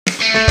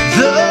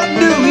The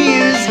New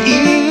Year's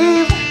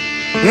Eve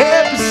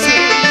episode.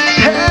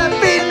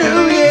 Happy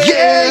New Year.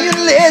 Yeah,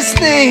 you're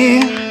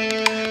listening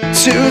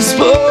to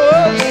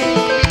sports,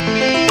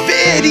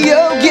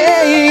 video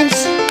games,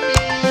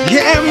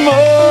 and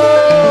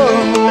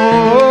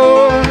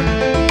more.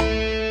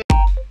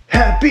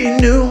 Happy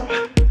New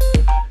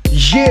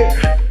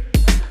Year.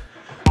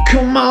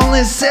 Come on,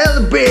 let's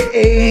celebrate.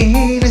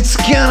 It's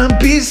gonna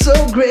be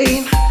so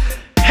great.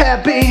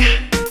 Happy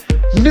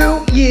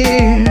New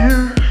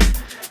Year.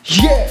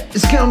 Yeah,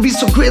 it's gonna be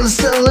so great. Let's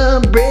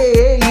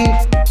celebrate.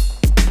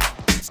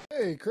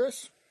 Hey,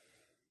 Chris.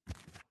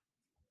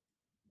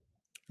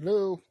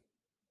 Hello.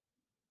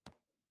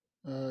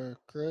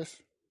 Chris.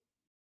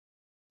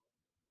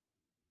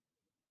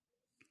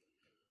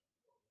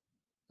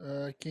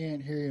 I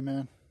can't hear you,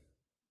 man.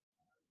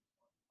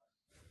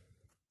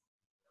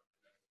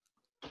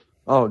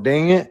 Oh,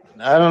 dang it.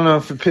 I don't know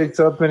if it picked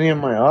up any of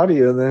my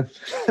audio then.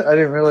 I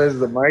didn't realize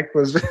the mic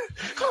was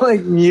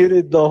like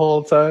muted the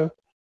whole time.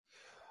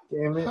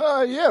 Damn it.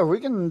 Yeah,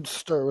 we can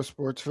start with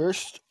sports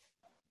first.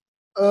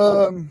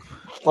 I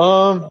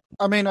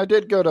mean, I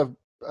did go to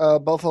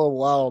Buffalo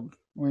Wild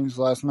Wings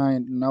last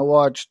night, and I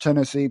watched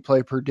Tennessee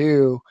play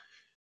Purdue,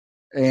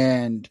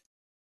 and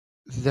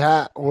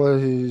that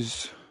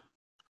was,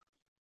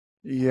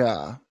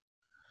 yeah.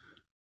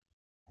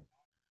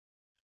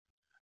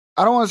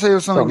 I don't want to say it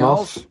was something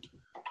else,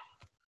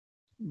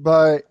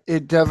 but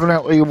it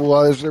definitely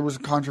was. There was a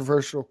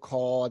controversial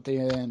call at the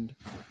end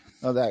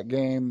of that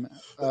game.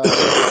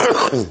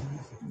 It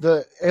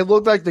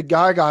looked like the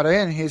guy got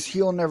in, his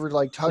heel never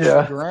touched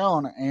the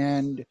ground,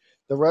 and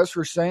the refs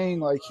were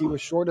saying he was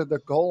short of the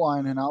goal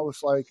line, and I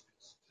was like,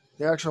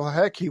 the actual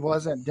heck, he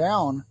wasn't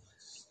down.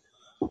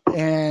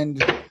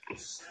 And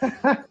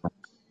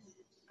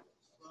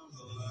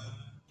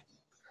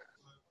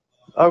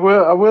I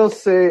will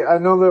say, I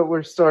know that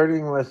we're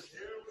starting with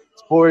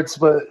sports,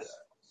 but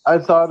I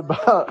thought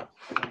about,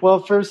 well,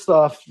 first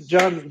off,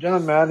 John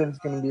Madden's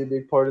going to be a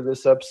big part of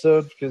this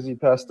episode because he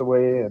passed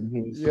away, and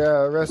he's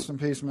rest in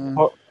peace, man.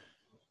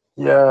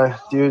 Yeah,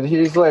 dude,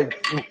 he's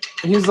like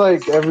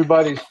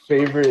everybody's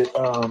favorite,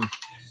 what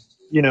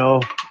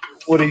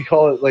do you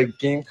call it,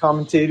 game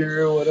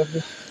commentator or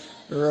whatever.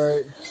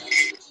 Right.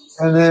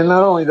 And then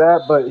not only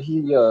that, but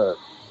he, he'll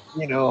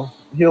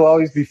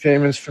always be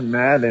famous for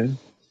Madden.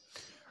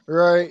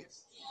 Right.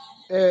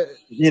 And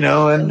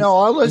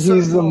I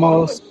he's the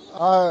most.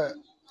 I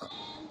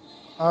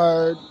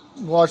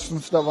watched some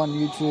stuff on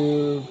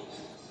YouTube.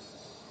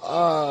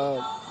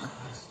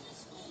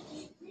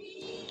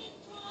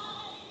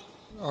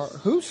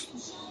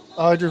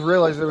 I just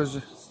realized it was.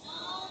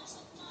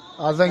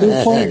 I think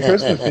who's playing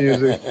Christmas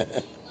music.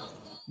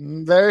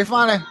 Very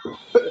funny.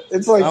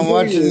 It's like I'm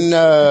watching.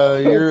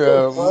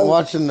 You're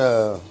watching.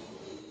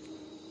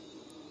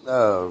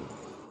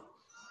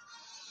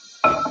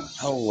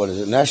 What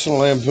is it? National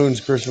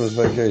Lampoon's Christmas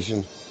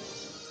Vacation.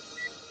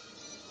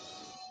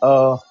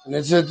 Oh, and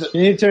it's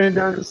can you turn it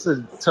down just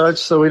a touch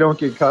so we don't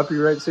get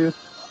copyright sued?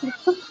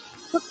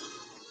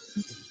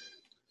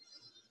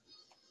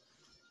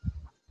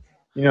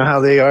 You know how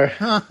they are.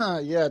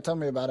 Yeah, tell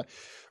me about it.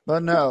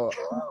 But no,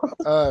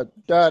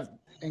 Dad,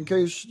 in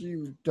case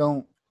you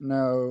don't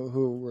know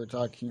who we're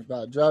talking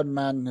about, John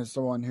Madden is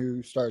the one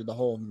who started the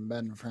whole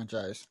Madden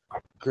franchise.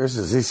 Chris,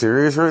 is he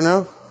serious right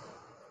now?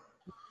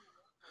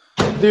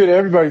 Dude,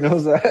 everybody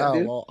knows that. Oh,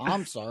 dude. Well,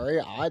 I'm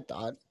sorry. I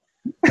thought.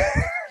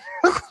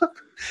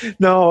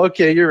 No,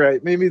 okay, you're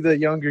right. Maybe the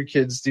younger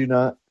kids do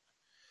not.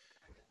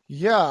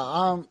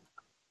 Yeah,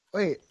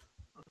 wait.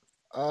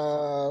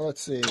 Let's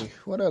see.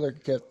 What other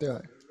gift do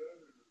I?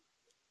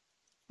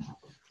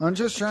 I'm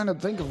just trying to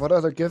think of what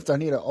other gift I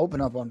need to open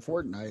up on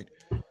Fortnite.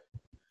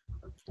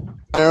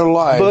 Their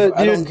life. But,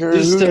 I dude, don't care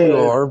who you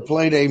are.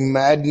 Played a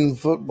Madden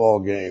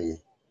football game.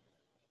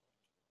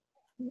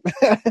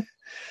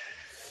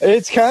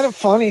 It's kind of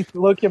funny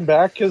looking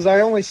back because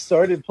I only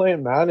started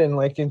playing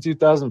Madden in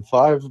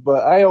 2005,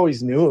 but I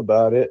always knew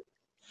about it.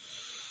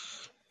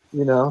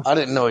 I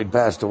didn't know he'd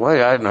passed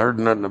away. I hadn't heard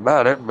nothing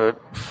about it,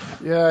 but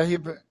yeah,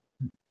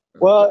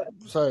 Well,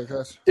 sorry,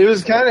 Chris. It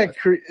was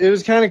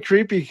kind of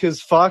creepy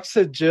because Fox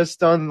had just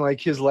done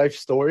his life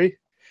story,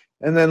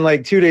 and then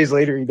 2 days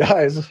later he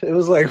dies. It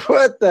was like,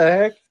 what the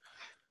heck?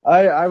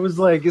 I was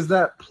like, is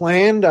that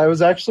planned? I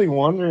was actually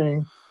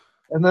wondering,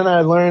 and then I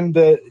learned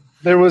that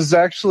there was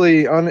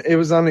actually it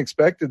was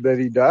unexpected that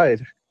he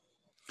died.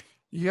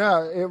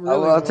 Yeah, it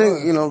really. I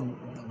think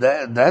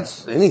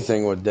that's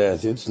anything with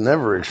death. It's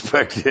never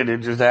expected.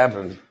 It just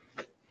happens.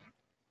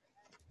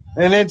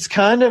 And it's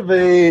kind of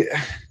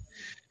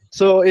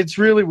so it's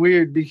really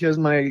weird because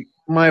my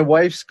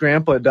wife's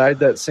grandpa died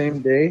that same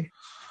day.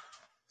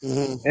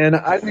 Mm-hmm. And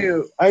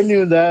I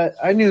knew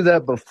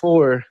that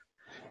before,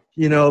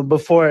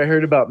 before I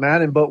heard about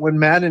Madden. But when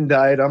Madden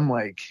died, I'm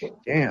like,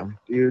 damn,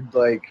 dude,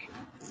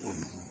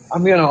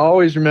 I'm going to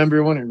always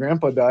remember when her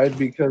grandpa died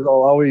because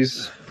I'll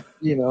always,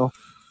 it's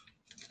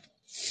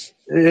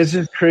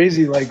just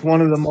crazy.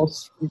 One of the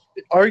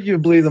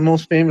arguably the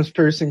most famous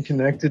person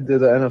connected to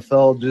the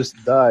NFL just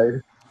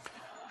died.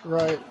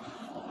 Right.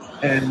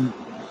 and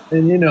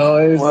you know,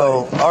 it was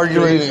Well, like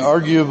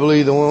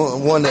arguably the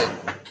one that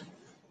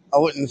I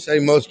wouldn't say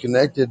most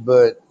connected,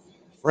 but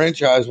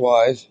franchise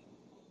wise,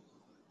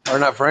 or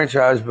not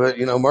franchise, but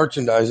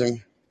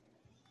merchandising.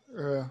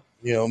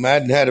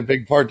 Madden had a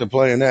big part to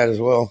play in that as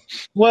well.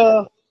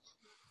 Well,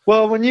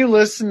 when you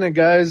listen to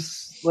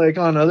guys like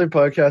on other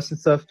podcasts and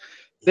stuff,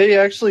 they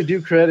actually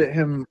do credit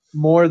him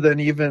more than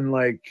even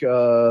like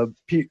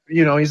Pete.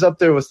 He's up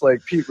there with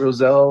like Pete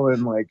Rozelle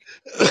and like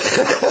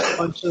a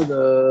bunch of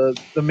the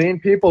main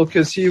people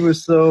because he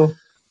was so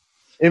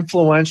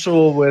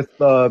influential with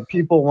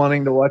people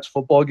wanting to watch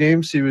football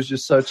games. He was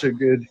just such a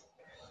good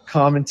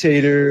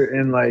commentator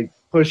and like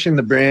pushing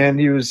the brand.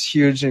 He was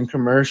huge in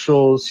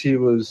commercials. He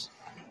was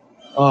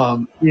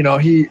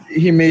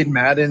he made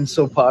Madden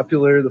so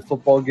popular, the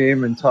football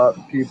game, and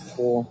taught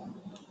people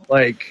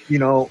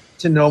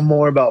to know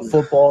more about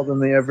football than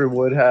they ever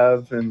would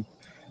have, and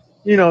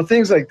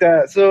things like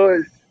that.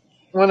 So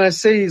when I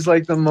say he's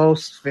like the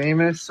most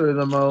famous or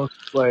the most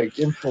like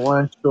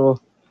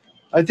influential,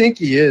 I think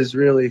he is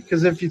really,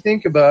 because if you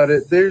think about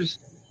it, there's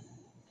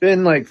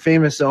been like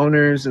famous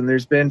owners and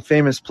there's been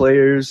famous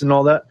players and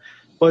all that,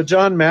 but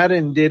John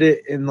Madden did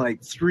it in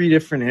like 3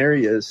 different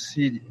areas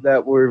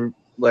that were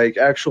like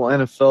actual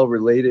NFL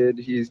related.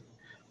 He's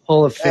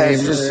Hall of Fame.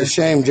 It's just a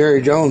shame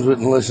Jerry Jones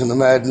wouldn't listen to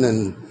Madden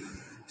and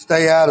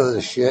stay out of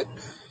this shit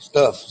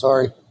stuff.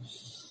 Sorry.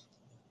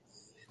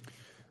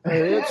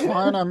 Hey, it's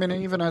fine. I mean,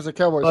 even as a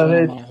Cowboys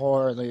fan, I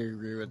wholeheartedly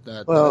agree with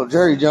that. Well,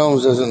 Jerry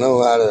Jones doesn't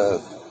know how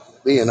to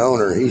be an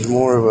owner. He's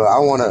more of a I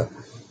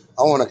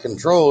want to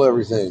control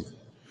everything.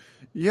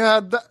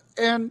 Yeah,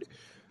 and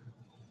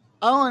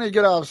I don't want to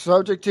get off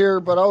subject here,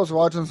 but I was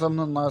watching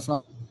something last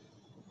night.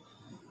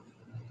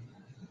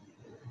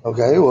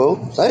 Okay,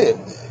 well, say it.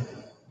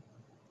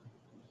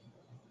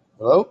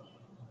 Hello?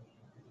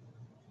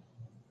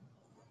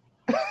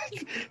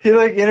 He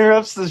like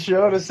interrupts the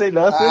show to say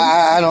nothing.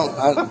 I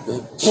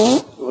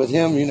don't. With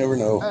him, you never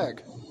know.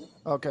 Heck.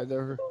 Okay,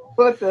 there.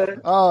 What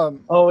the?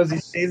 Was he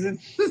sneezing?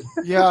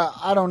 Yeah,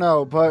 I don't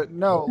know, but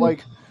no,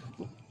 like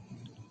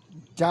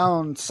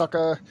down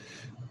sucker.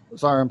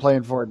 Sorry, I'm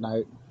playing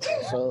Fortnite.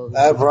 So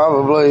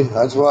probably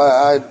that's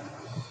why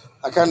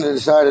I kind of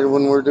decided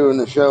when we're doing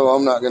the show,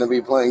 I'm not going to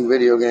be playing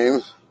video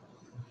games.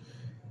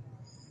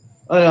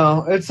 I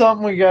know it's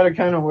something we got to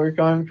kind of work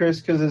on, Chris,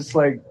 because it's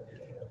like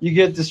you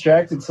get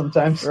distracted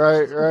sometimes.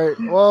 Right.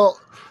 Well,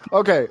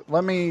 okay.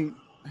 Let me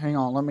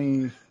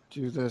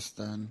do this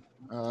then.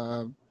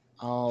 How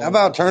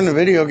about turn the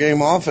video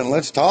game off and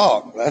let's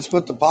talk? That's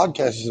what the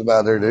podcast is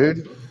about, there,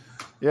 dude.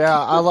 Yeah,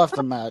 I left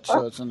the match,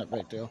 so it's not a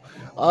big deal.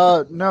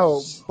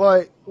 No,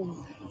 but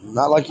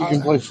not like you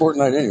can play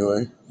Fortnite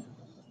anyway.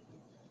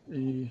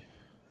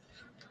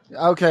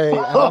 Okay,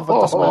 enough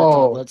with the smack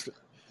talk. Let's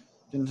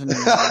continue.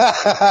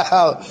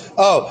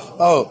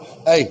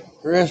 Hey,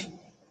 Chris.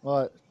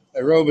 What?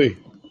 Hey, Roby.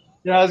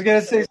 Yeah, I was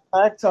gonna say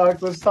smack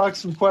talk. Let's talk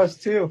some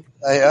Quest 2.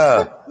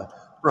 Hey,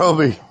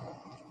 Roby.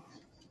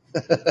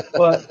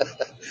 What?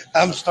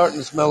 I'm starting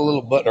to smell a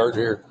little butt hurt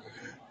here.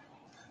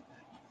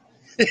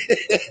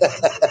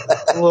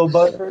 A little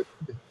butt hurt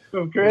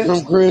from Chris?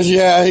 From Chris,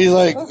 yeah. He's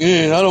like,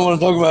 I don't want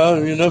to talk about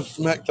it. Enough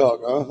smack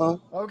talk.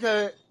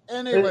 Okay.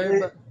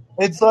 Anyway,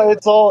 it's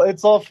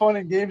all fun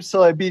and games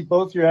till I beat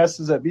both your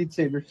asses at Beat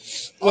Saber.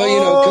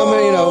 Well, come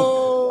in,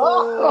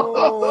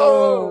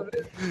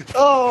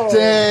 Oh,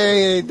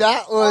 dang!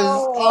 That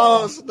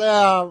was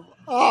snap!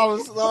 Oh,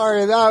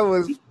 sorry.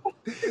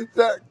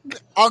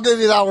 I'll give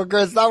you that one,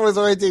 Chris. That was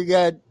way too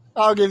good.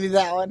 I'll give you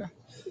that one.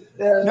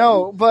 Yeah.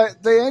 No,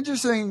 but the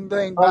interesting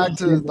thing back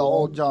to the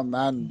old John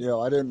Madden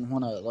deal, I didn't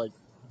want to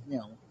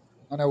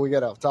I know we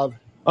get off topic.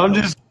 I'm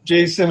just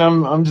Jason.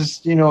 I'm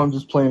just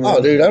playing.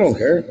 Oh, dude, I don't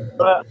care.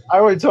 But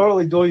I would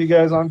totally duel you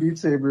guys on Beat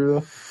Saber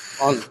though.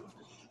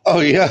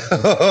 Oh yeah.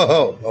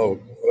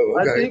 Okay.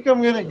 I think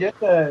I'm gonna get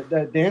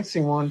that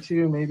dancing one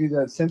too. Maybe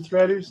that Synth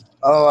Riders.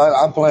 Oh,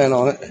 I'm playing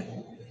on it.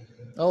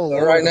 Oh, so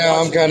right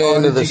now I'm kind of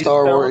into the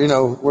Star Wars.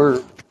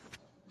 We're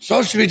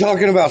supposed to be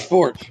talking about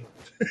sports.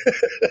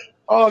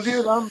 Oh,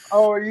 dude,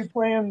 are you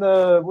playing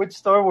which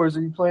Star Wars?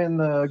 Are you playing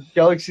the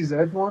Galaxy's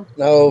Edge one?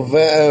 No,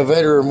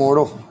 Vader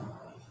Immortal.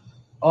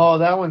 Oh,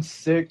 that one's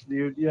sick,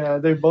 dude. Yeah,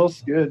 they're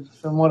both good.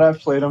 From what I've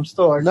played, I'm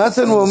still...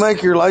 Nothing will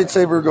make your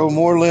lightsaber go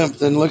more limp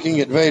than looking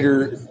at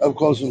Vader up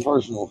close and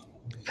personal.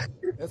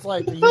 It's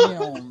like,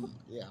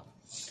 yeah.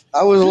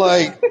 I was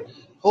like,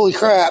 holy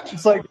crap.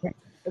 It's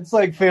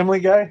like Family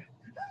Guy.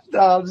 No,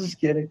 I'm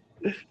just kidding.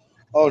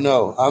 Oh,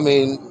 no. I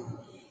mean,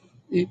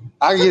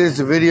 I get it's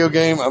a video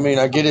game. I mean,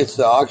 I get it's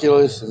the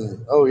Oculus,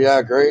 and oh,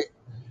 yeah, great.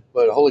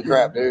 But holy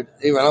crap, dude.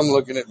 Even I'm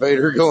looking at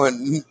Vader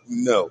going,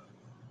 no.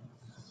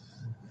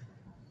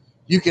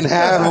 You can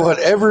have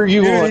whatever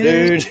you want,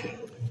 dude.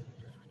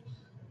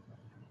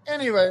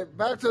 Anyway,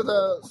 back to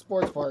the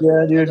sports part.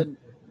 Yeah, dude.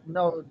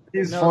 No,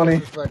 he's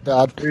funny.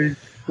 Dad.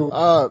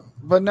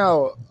 But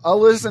no, I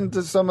listened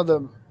to some of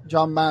the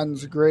John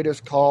Madden's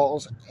greatest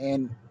calls,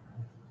 and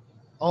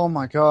oh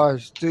my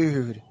gosh,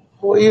 dude.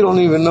 Well, you don't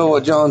even know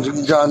what John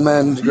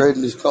Madden's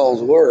greatest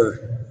calls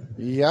were.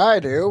 Yeah, I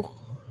do.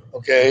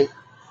 Okay.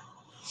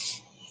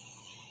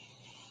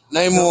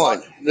 Name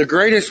one. The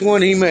greatest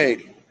one he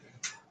made.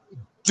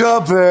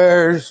 The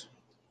Bears.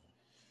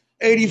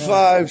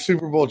 85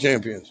 Super Bowl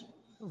champions.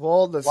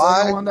 Well, the second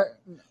Why? one that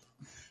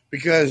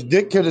Because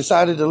Dick could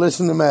decided to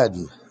listen to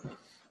Madden.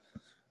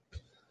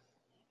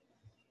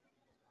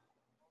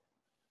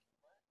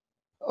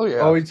 Oh, yeah.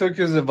 Oh, he took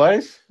his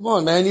advice? Come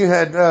on, man. You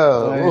had,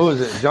 Nice. what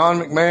was it? John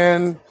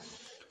McMahon,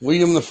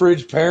 William the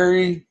Fridge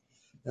Perry,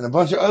 and a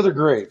bunch of other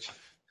greats.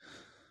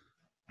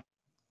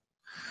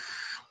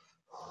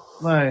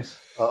 Nice.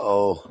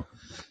 Uh-oh.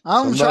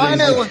 I'm trying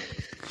to.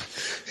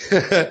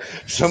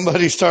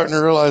 Somebody's starting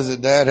to realize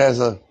that Dad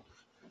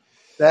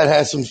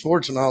has some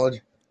sports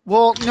knowledge.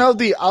 Well, no,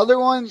 the other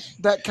one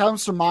that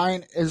comes to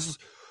mind is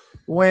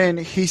when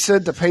he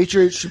said the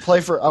Patriots should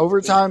play for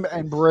overtime,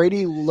 and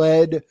Brady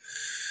led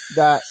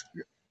that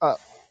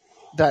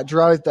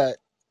drive that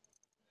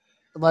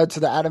led to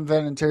the Adam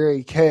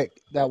Vinatieri kick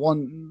that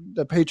won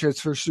the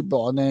Patriots for Super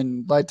Bowl, and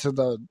then led to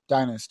the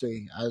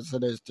dynasty as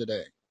it is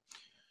today.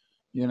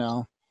 You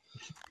know,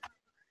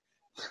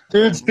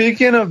 Dude,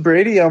 speaking of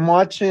Brady, I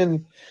watched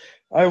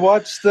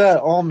that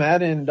All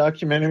Madden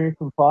documentary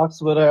from Fox,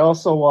 but I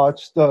also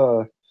watched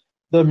the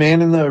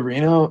Man in the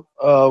Arena with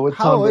Tom Brady.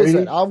 How is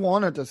it? I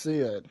wanted to see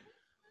it.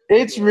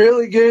 It's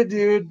really good,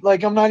 dude.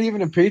 Like, I'm not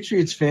even a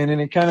Patriots fan, and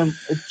it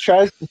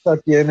tries to suck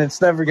you in. It's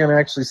never gonna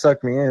actually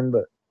suck me in,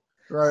 but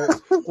right.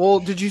 Well,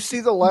 did you see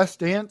The Last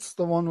Dance,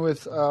 the one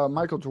with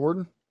Michael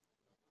Jordan?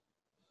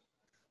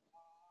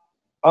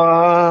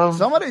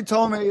 Somebody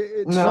told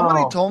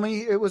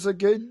me it was a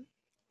good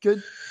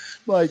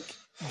like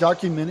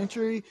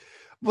documentary,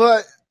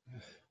 but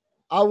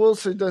I will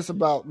say this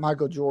about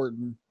Michael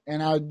Jordan,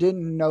 and I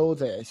didn't know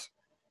this.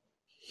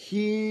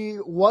 He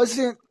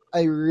wasn't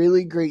a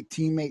really great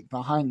teammate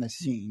behind the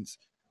scenes.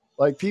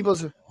 Like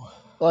people's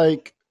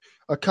like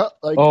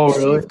Oh,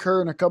 Steve really?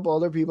 Kerr and a couple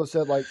other people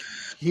said like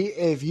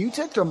if you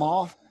ticked him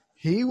off,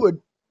 he would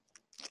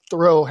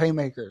throw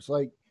haymakers.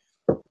 Like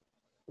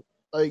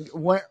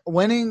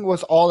winning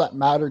was all that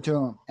mattered to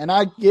him. And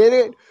I get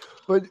it,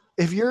 but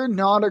if you're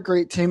not a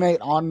great teammate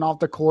on and off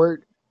the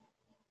court,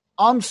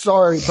 I'm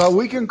sorry, but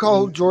we can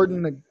call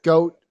Jordan the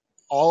GOAT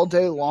all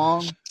day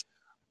long,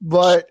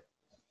 but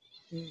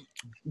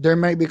there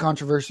may be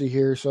controversy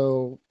here,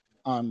 so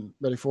I'm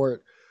ready for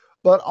it.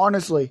 But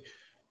honestly,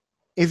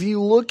 if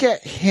you look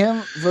at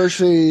him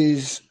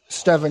versus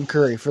Stephen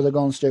Curry for the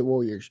Golden State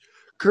Warriors,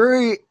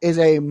 Curry is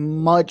a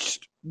much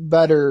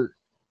better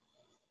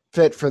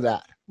fit for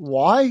that.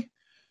 Why?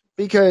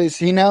 Because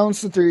he now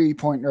owns the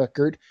 3-point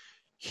record.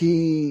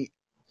 He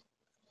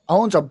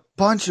owns a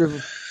bunch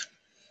of.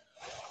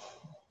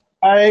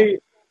 I'm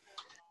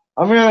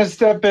gonna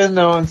step in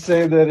though and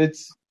say that it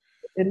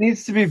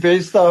needs to be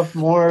based off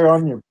more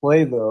on your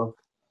play though.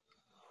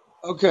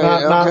 Okay,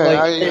 Not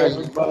okay.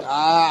 like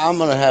I'm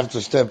gonna have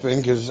to step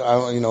in because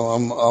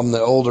I'm the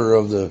older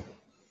of the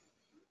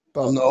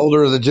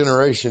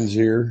generations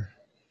here,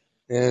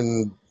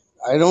 and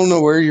I don't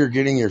know where you're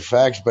getting your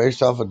facts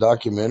based off a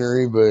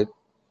documentary, but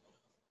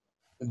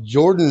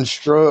Jordan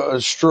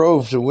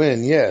strove to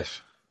win,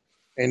 yes.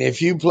 And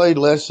if you played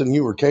less than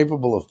you were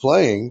capable of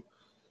playing,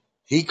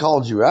 he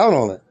called you out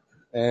on it.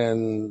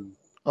 And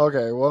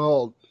okay,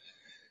 well,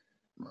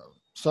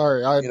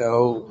 sorry,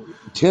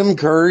 Tim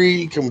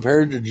Curry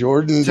compared to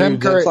Jordan,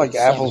 that's like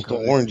apples to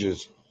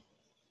oranges.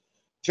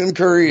 Tim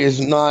Curry is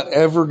not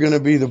ever going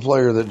to be the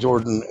player that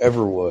Jordan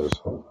ever was.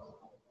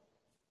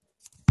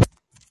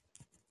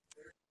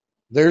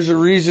 There's a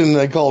reason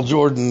they call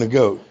Jordan the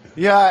GOAT.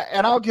 Yeah,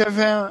 and I'll give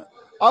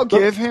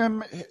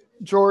him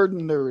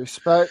Jordan the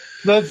respect.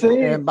 That's it.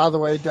 And by the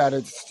way, Dad,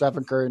 it's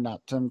Stephen Curry,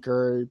 not Tim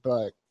Curry,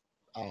 but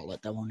I'll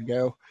let that one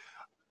go.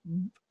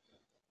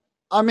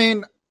 I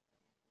mean,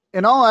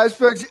 in all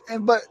aspects,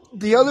 but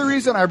the other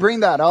reason I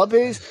bring that up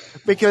is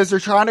because they're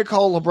trying to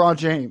call LeBron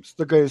James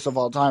the greatest of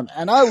all time.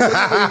 And I literally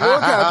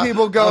look at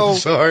people go, I'm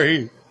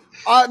sorry.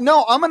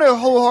 No, I'm going to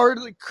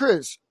wholeheartedly,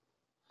 Chris,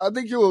 I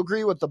think you'll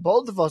agree with the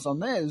both of us on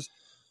this.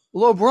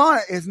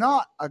 LeBron is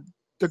not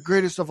the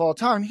greatest of all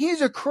time.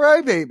 He's a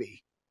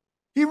crybaby.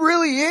 He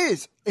really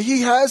is.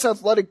 He has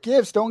athletic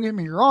gifts, don't get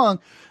me wrong.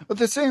 But at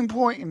the same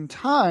point in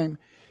time,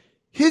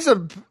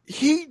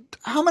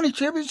 how many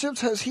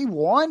championships has he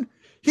won?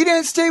 He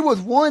didn't stay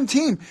with one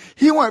team.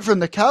 He went from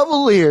the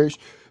Cavaliers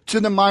to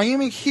the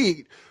Miami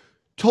Heat,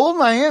 told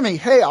Miami,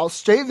 hey, I'll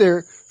stay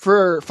there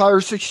for 5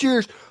 or 6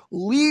 years,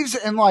 leaves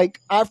and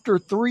after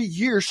 3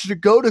 years to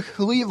go to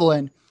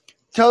Cleveland,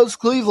 tells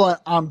Cleveland,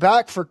 I'm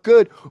back for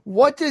good.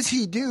 What does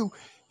he do?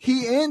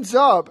 He ends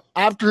up,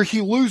 after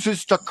he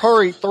loses to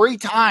Curry 3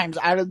 times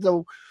out of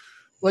the,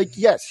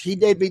 yes, he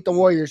did beat the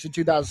Warriors in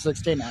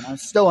 2016, and I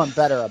still am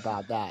better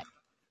about that.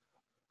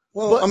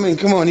 Well,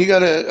 come on, you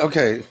gotta,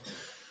 okay.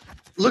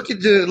 Look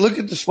at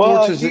the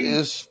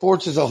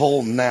sports as a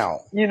whole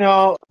now.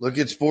 Look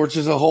at sports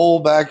as a whole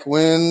back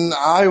when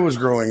I was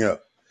growing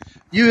up.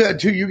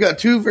 You got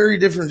two very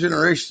different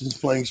generations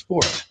playing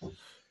sports.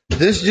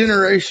 This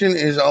generation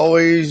is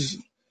always,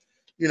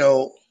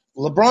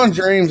 LeBron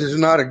James is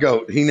not a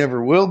GOAT. He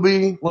never will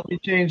be. Let me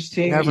change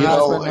teams. Never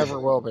has been, never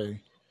will be.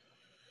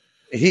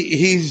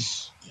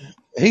 He's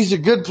a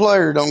good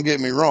player, don't get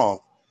me wrong.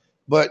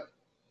 But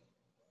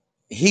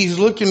he's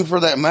looking for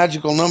that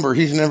magical number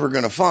he's never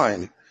going to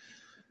find.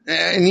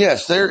 And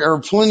yes, there are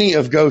plenty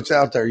of GOATs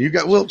out there. You've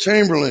got Wilt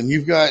Chamberlain.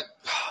 You've got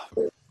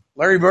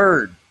Larry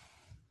Bird.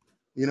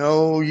 You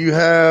know, you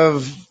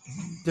have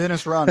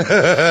Dennis Rodman.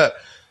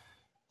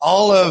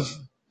 all of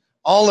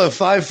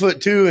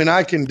 5'2" and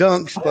I can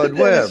dunk Spud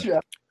Webb.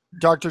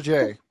 Dr.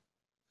 J.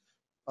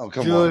 Oh,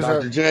 come on,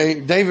 Dr.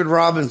 J. David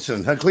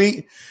Robinson.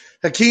 Hakeem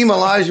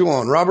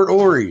Olajuwon. Robert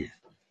Horry.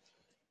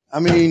 I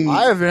mean,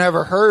 I've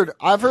heard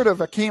of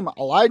Hakeem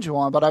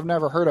Olajuwon, but I've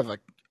never heard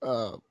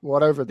of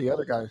whatever the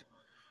other guy.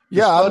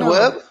 Yeah, Spud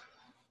Webb?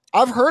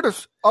 I've heard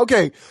of.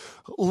 Okay,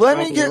 let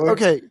me get.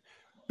 Okay,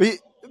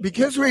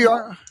 because we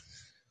are.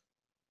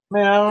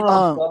 Man, I don't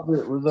know if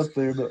it was up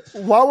there, but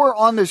while we're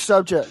on this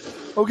subject,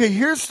 okay,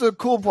 here's the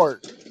cool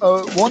part.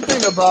 One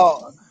thing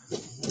about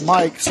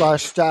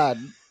Mike/Dad,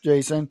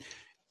 Jason,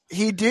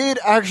 he did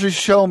actually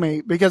show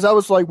me, because that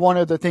was like one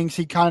of the things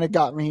he kind of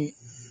got me.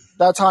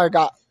 That's how I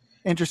got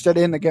interested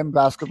in the game of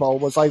basketball.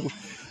 Was like,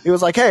 he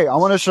was like, "Hey, I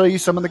want to show you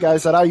some of the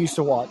guys that I used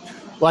to watch,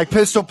 like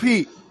Pistol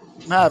Pete,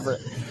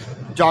 Maverick,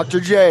 Dr.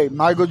 J,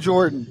 Michael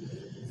Jordan.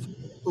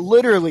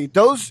 Literally,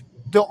 those."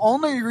 The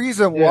only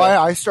reason why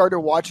I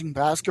started watching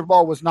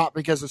basketball was not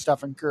because of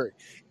Stephen Curry.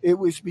 It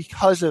was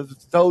because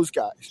of those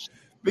guys.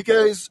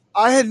 Because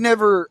I had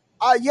never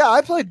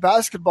I played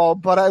basketball,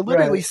 but I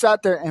literally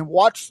sat there and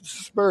watched the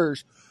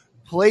Spurs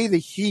play the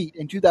Heat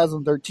in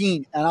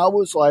 2013, and I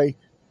was like,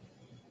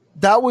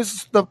 that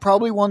was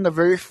probably one of the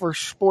very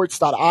first sports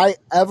that I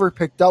ever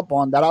picked up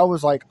on that I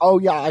was like, oh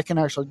yeah, I can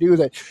actually do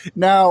that.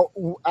 Now,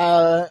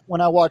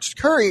 when I watched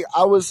Curry,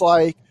 I was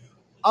like,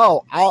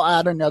 oh, I'll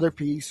add another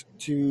piece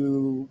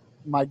to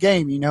my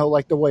game,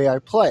 like the way I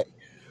play.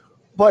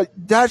 But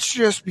that's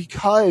just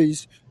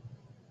because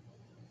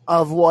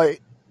of what,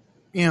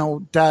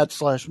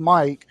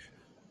 Dad/Mike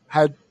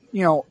had,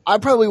 I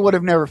probably would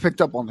have never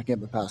picked up on the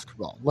game of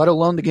basketball, let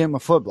alone the game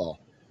of football.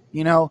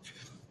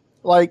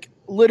 Like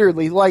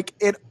literally, like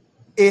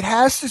it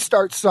has to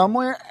start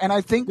somewhere. And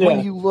I think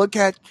when you look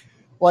at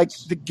like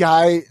the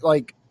guy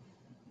like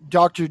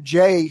Dr.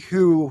 J,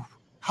 who,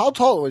 how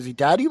tall was he,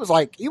 Dad? He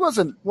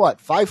wasn't,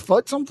 5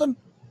 foot something?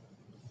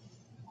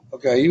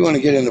 Okay, you want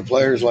to get into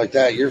players like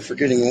that, you're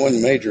forgetting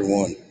one major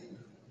one.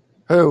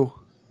 Who?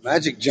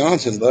 Magic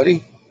Johnson,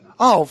 buddy.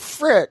 Oh,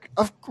 frick.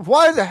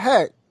 Why the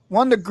heck?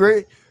 One of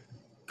the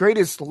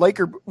greatest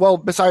Laker, well,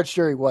 besides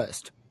Jerry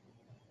West.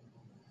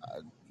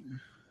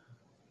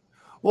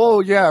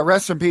 Well, yeah,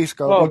 rest in peace,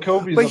 Kobe. Oh,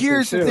 Kobe's but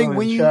here's the thing,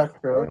 when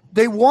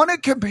they want to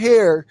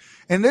compare,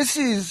 and this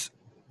is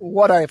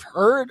what I've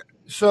heard,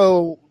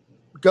 so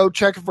go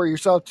check it for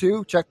yourself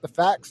too. Check the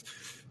facts.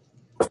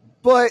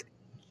 But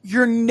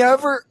you're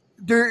never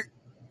there.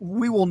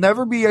 We will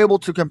never be able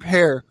to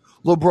compare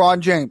LeBron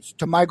James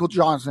to Michael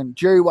Johnson,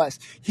 Jerry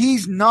West.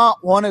 He's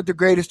not one of the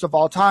greatest of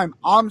all time.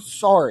 I'm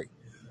sorry.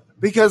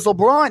 Because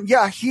LeBron,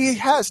 yeah, he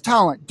has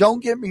talent.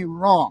 Don't get me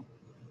wrong.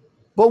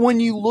 But when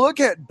you look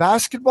at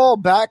basketball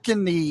back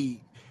in the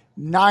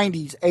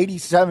 90s, 80s,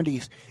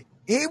 70s,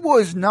 it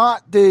was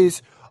not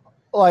this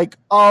like,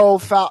 oh,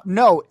 foul.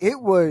 No, it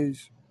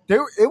was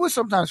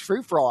sometimes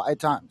free for all at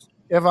times.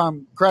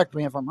 Correct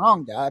me if I'm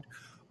wrong, Dad.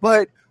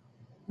 But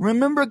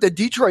remember the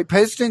Detroit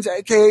Pistons,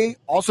 aka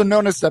also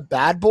known as the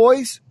Bad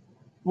Boys,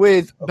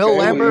 with Bill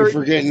Lambert. Well, you're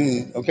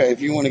forgetting. Okay,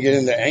 if you want to get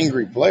into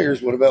angry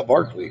players, what about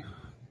Barkley?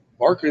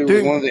 Barkley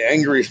was one of the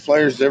angriest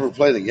players to ever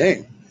play the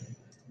game.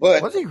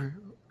 But was he?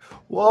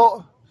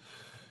 Well,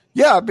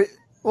 yeah. But,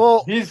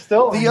 well, he's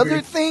still the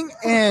other thing,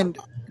 and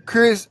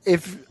Chris,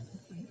 if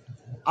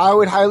I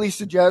would highly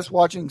suggest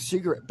watching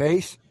Secret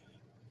Base,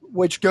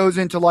 which goes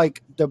into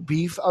like the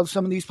beef of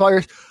some of these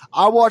players.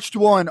 I watched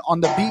one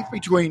on the beef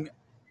between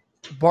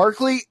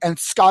Barkley and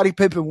Scottie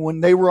Pippen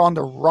when they were on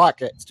the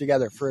Rockets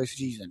together for a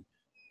season.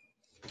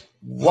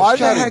 Why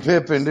the heck?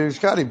 Pippen, dude?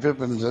 Scottie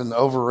Pippen's an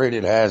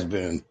overrated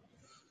has-been.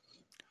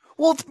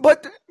 Well,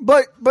 but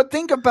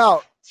think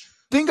about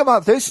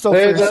this though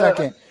for a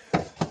second.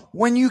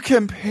 When you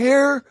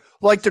compare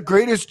like the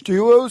greatest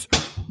duos,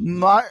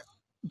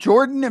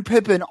 Jordan and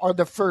Pippen are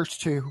the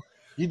first two.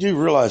 You do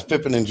realize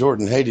Pippen and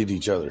Jordan hated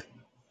each other.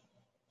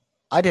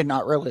 I did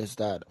not realize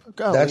that.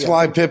 That's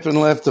why Pippen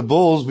left the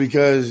Bulls,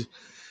 because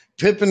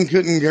Pippen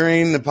couldn't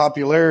gain the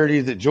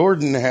popularity that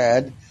Jordan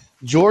had.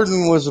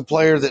 Jordan was a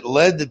player that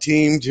led the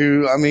team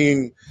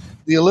to,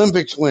 the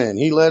Olympics win.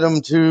 He led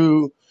them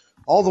to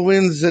all the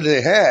wins that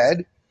they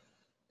had.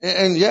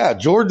 And yeah,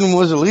 Jordan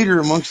was a leader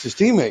amongst his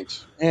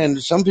teammates.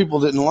 And some people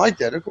didn't like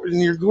that. Of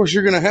course,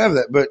 you're going to have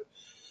that. But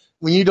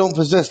when you don't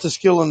possess the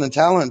skill and the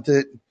talent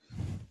that,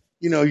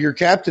 your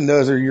captain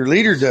does or your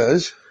leader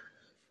does,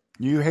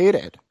 you hate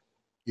it.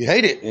 You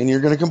hate it, and you're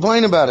going to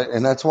complain about it.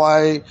 And that's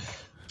why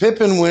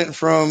Pippen went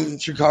from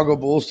Chicago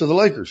Bulls to the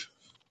Lakers.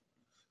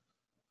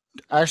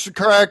 Actually,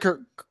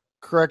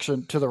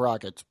 correction to the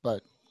Rockets,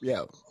 but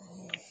yeah.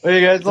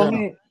 Hey guys, let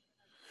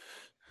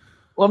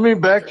let me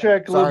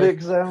backtrack a little bit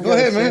because I haven't got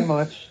to say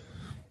much.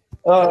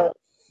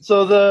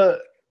 So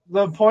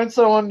the points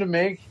I wanted to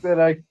make that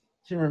I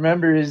can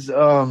remember is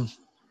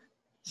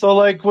so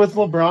like with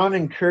LeBron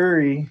and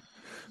Curry,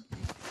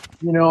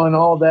 you know, and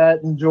all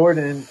that, and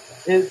Jordan,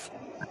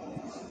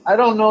 I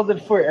don't know that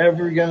if we're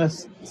ever gonna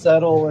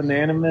settle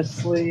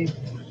unanimously,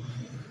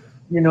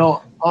 you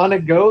know, on a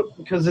GOAT,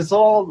 because it's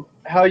all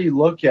how you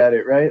look at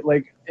it, right?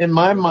 Like in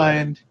my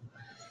mind,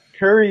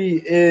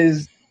 Curry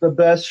is the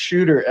best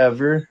shooter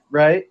ever,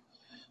 right?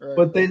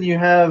 But then you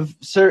have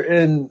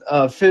certain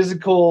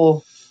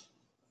physical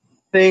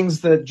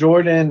things that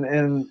Jordan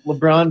and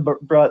LeBron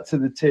brought to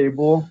the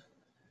table.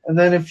 And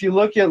then if you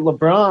look at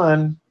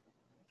LeBron,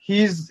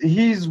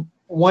 he's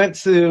went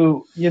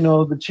to, you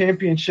know, the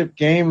championship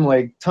game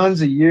like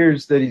tons of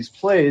years that he's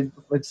played.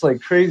 It's like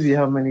crazy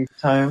how many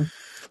times.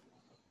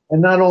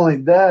 And not only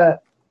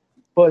that,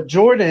 but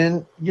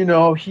Jordan, you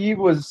know, he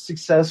was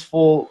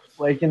successful,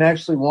 like, and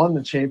actually won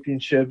the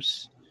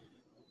championships,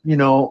 you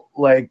know,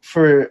 like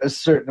for a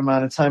certain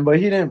amount of time, but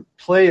he didn't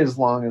play as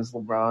long as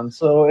LeBron.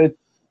 So it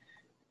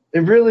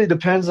really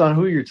depends on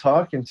who you're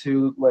talking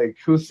to, like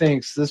who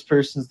thinks this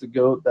person's the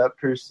GOAT, that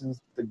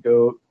person's the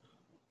GOAT,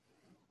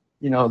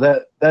 you know,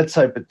 that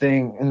type of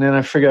thing. And then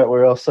I forgot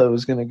where else I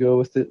was going to go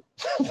with it.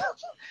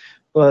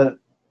 but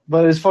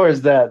as far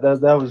as that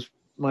was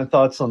my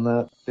thoughts on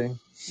that thing.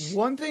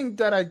 One thing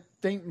that I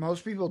think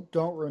most people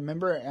don't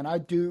remember, and I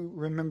do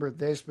remember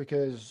this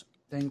because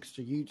thanks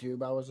to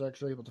YouTube, I was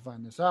actually able to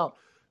find this out.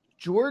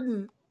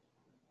 Jordan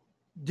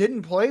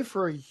didn't play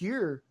for a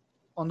year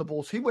on the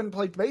Bulls. He wouldn't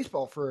play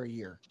baseball for a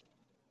year.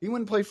 He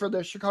wouldn't play for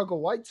the Chicago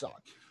White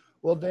Sox.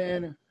 Well,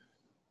 then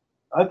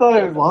I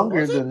thought it was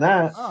longer than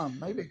that. Oh,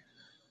 maybe.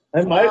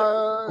 It might.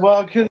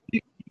 Well, because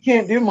you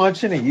can't do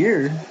much in a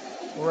year.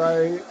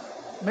 Right.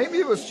 Maybe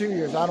it was 2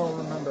 years. I don't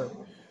remember.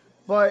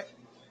 But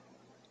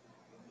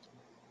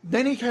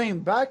then he came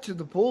back to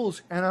the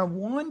Bulls, and I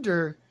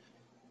wonder,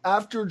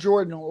 after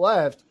Jordan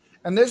left,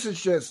 and this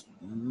is just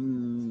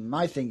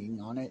my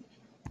thinking on it,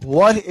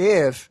 what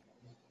if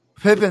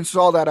Pippen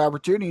saw that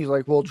opportunity? He's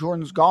like, well,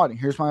 Jordan's gone.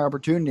 Here's my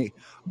opportunity.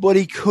 But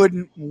he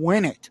couldn't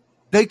win it.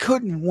 They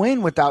couldn't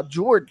win without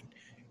Jordan.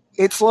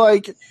 It's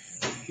like,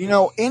 you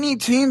know, any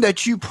team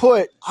that you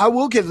put, I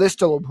will give this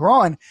to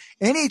LeBron,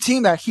 any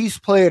team that he's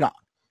played on,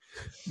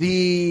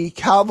 the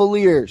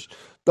Cavaliers,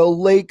 the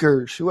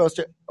Lakers, who else,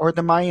 or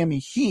the Miami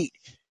Heat,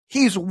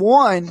 he's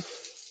won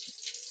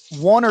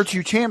one or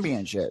two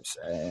championships.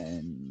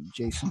 And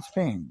Jason's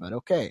peeing, but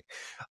okay.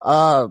 What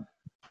are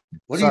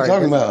you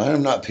talking about?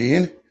 I'm not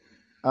peeing.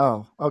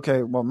 Oh,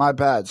 okay. Well, my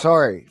bad.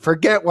 Sorry.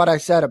 Forget what I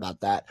said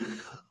about that.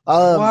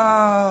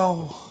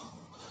 Wow.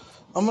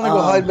 I'm going to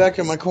go hide back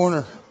in my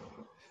corner.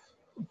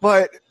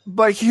 But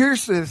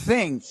here's the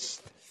thing.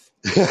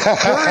 Curry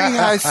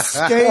has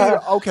stayed.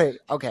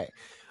 Okay.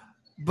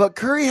 But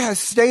Curry has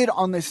stayed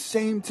on the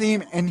same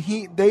team, and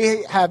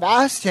they have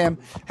asked him,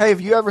 hey,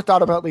 have you ever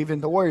thought about leaving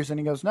the Warriors? And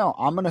he goes, no,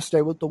 I'm going to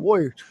stay with the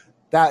Warriors.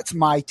 That's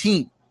my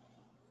team.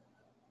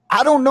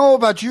 I don't know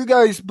about you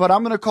guys, but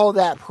I'm going to call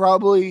that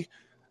probably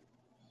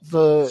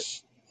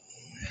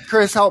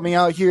Chris, help me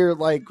out here,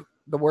 like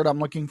the word I'm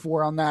looking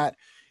for on that.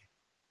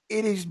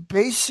 It is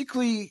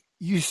basically,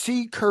 you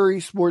see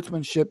Curry's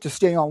sportsmanship to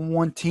stay on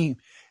one team.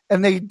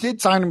 And they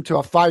did sign him to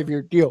a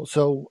 5-year deal.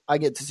 So I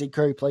get to see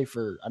Curry play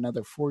for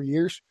another 4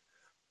 years.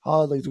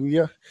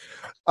 Hallelujah.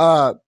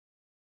 But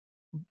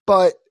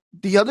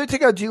the other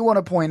thing I do want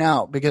to point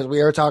out, because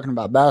we are talking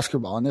about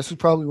basketball, and this is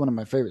probably one of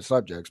my favorite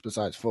subjects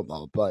besides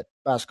football, but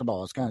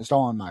basketball is kind of still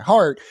on my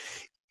heart,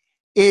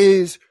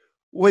 is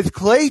with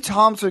Klay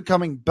Thompson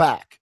coming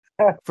back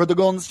for the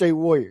Golden State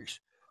Warriors.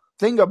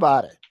 Think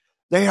about it.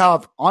 They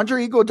have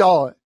Andre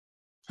Iguodala,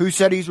 who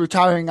said he's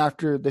retiring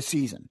after the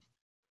season.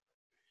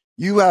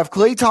 You have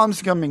Klay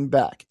Thompson coming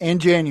back in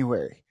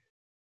January.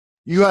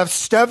 You have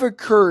Stephen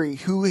Curry,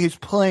 who is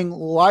playing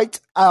lights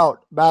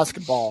out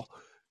basketball.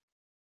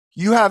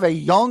 You have a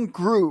young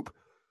group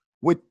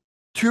with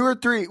 2 or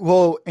 3,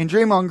 and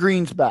Draymond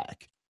Green's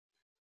back.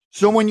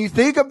 So when you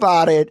think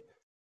about it,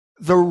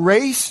 the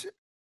race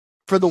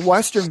for the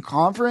Western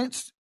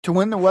Conference, to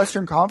win the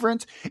Western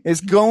Conference,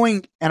 is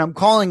going, and I'm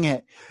calling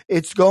it,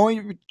 it's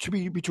going to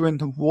be between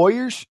the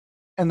Warriors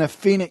and the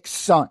Phoenix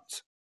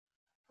Suns.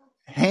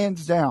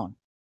 Hands down.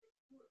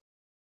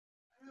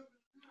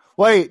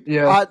 Wait,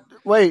 yeah.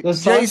 The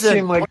Jason.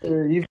 Seem like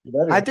they're even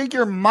better. I think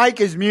your mic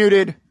is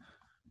muted.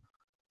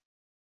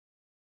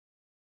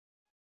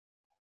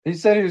 He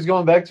said he was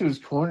going back to his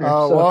corner.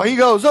 Oh, well, he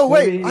goes,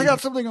 wait, I got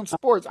something on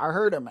sports. I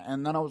heard him.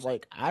 And then I was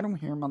like, I don't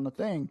hear him on the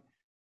thing.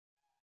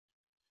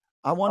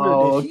 I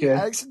wonder, did he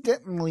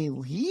accidentally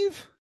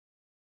leave?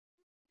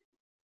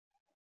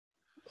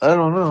 I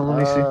don't know. Let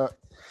me see.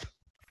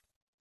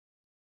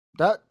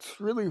 That's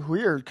really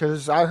weird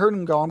because I heard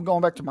him go, I'm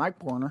going back to my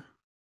corner.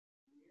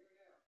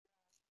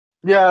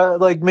 Yeah,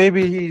 like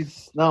maybe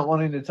he's not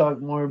wanting to talk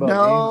more about me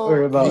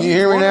or about. Can you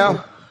hear me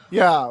now?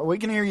 Yeah, we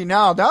can hear you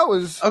now. That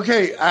was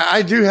okay.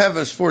 I do have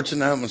a sports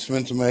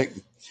announcement to make.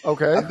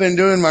 Okay. I've been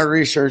doing my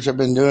research. I've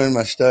been doing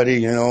my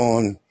study,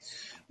 on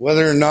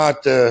whether or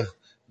not the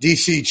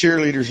DC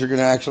cheerleaders are going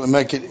to actually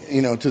make it,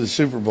 to the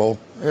Super Bowl.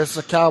 It's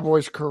the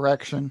Cowboys'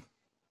 correction.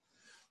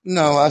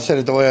 No, I said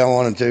it the way I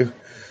wanted to.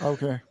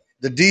 Okay.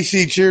 The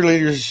DC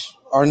cheerleaders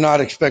are not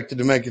expected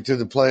to make it to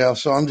the playoffs,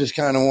 so I'm just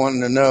kind of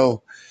wanting to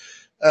know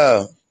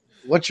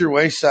what's your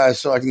waist size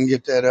so I can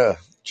get that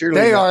cheerleader.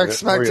 They are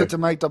expected to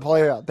make the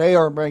playoffs. They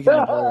are making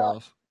the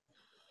playoffs.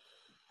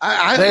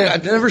 I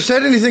never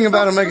said anything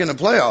about them making the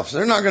playoffs.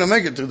 They're not going to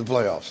make it through the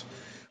playoffs.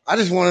 I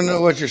just want to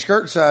know what your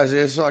skirt size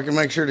is so I can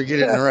make sure to get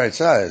it in the right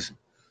size.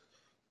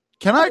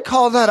 Can I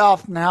call that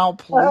off now,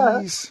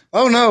 please?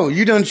 Oh, no.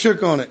 You done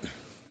shook on it.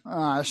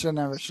 I should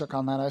never shook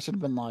on that. I should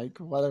have been like,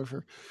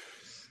 whatever.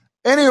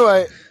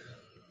 Anyway,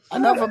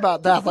 enough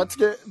about that. Let's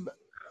get,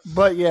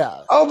 but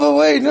yeah. Oh, but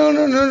wait.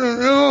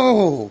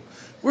 No.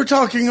 We're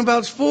talking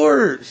about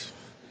sports.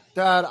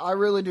 Dad, I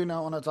really do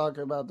not want to talk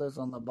about this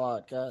on the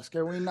podcast.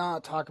 Can we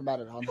not talk about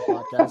it on the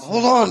podcast?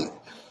 Hold on.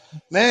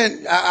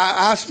 Man,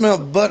 I smell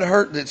butt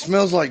hurt that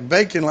smells like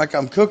bacon like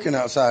I'm cooking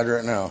outside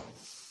right now.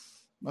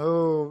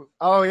 Oh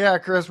yeah,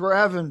 Chris, we're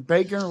having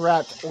bacon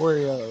wrapped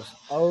Oreos.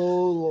 Oh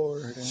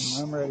Lord,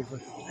 I'm ready for.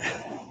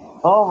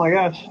 Oh my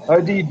gosh!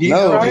 Do you deep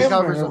fry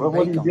them, or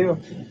what do you do?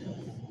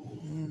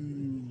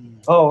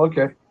 Oh,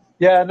 okay.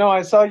 Yeah, no,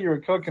 I saw you were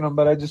cooking them,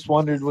 but I just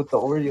wondered with the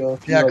Oreo.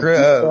 Yeah, Chris,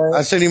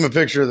 I sent him a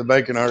picture of the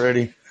bacon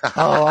already.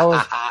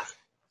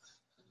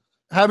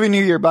 Happy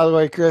New Year, by the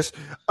way, Chris.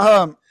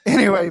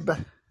 Anyway, but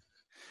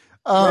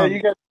yeah,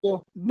 you guys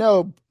do.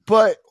 No,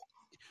 but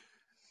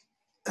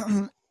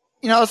I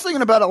was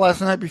thinking about it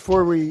last night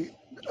before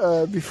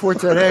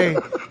today.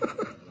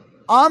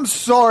 I'm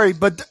sorry,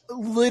 but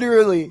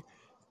literally,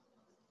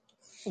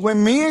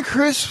 when me and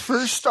Chris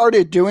first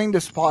started doing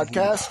this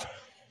podcast,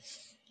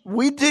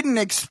 we didn't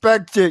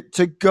expect it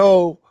to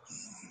go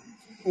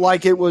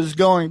like it was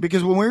going,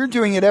 because when we were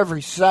doing it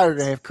every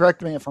Saturday,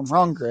 correct me if I'm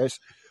wrong, Chris,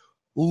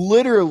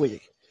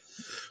 literally,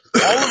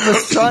 all of a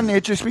sudden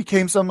it just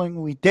became something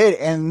we did,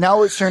 and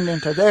now it's turned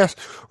into this,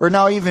 or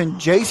now even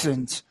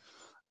Jason's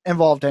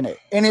involved in it,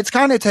 and it's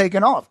kind of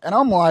taken off. And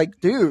I'm like,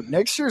 dude,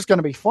 next year's going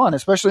to be fun,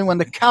 especially when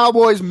the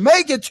Cowboys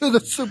make it to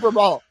the Super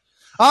Bowl.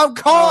 I'm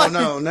calling.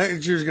 Oh, no,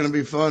 next year's going to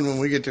be fun when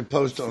we get to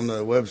post on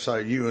the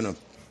website you in a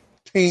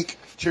pink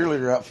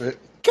cheerleader outfit.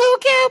 Go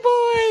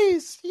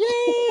Cowboys!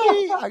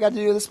 Yay! I got to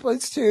do this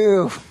place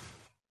too.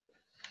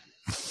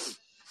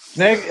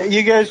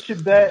 You guys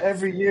should bet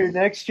every year.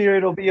 Next year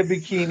it'll be a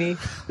bikini.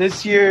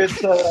 This year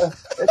it's a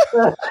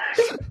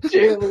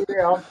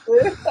cheerleader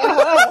outfit.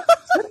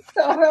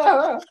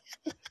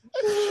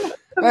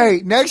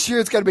 Hey, next year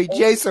it's going to be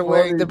Jason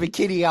wearing the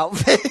bikini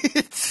outfit.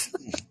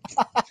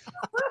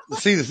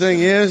 See, the thing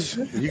is,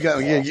 you got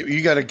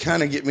to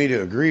kind of get me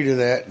to agree to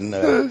that, and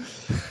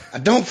I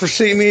don't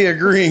foresee me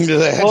agreeing to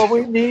that. Well,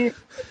 we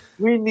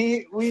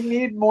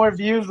need more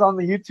views on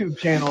the YouTube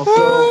channel.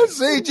 So.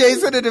 See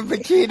Jason in a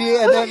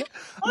bikini, and then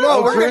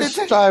we're Chris,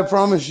 I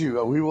promise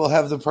you, we will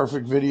have the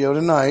perfect video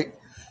tonight.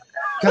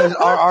 Because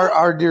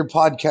our dear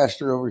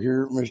podcaster over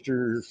here,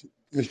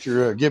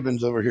 Mr.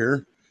 Gibbons over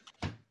here,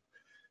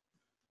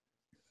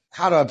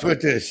 how do I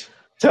put this?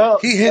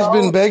 He has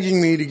been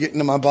begging me to get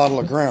into my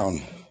bottle of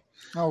Crown.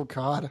 Oh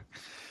God!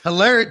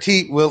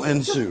 Hilarity will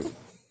ensue.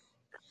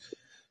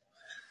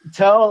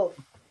 Tell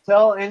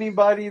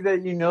anybody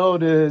that you know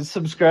to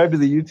subscribe to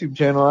the YouTube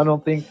channel. I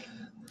don't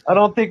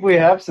think we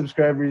have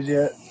subscribers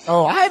yet.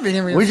 Oh, I haven't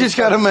even. We just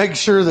got to make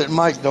sure that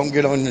Mike don't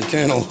get on the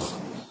channel.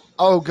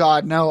 Oh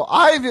God, no!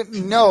 I haven't.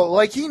 No,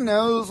 like he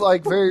knows,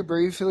 like very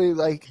briefly.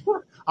 Like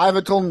I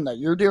haven't told him that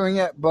you're doing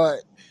it, but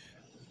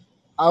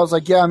I was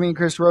like, yeah, me and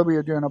Chris Roby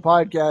are doing a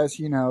podcast.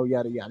 Yada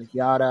yada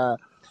yada.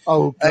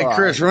 Oh God. Hey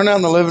Chris, run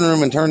down the living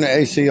room and turn the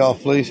AC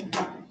off, please.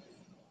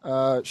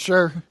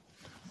 Sure.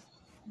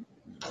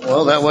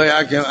 Well, that way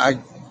I've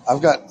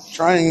got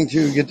trying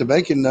to get the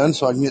bacon done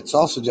so I can get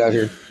sausage out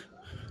here.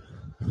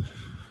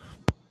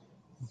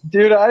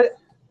 Dude, I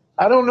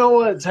don't know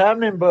what's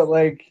happening, but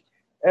like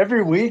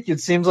every week it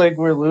seems like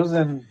we're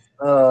losing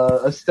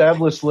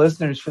established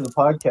listeners for the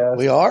podcast.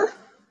 We are?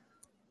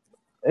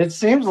 It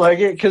seems like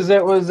it, because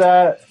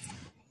I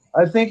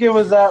think it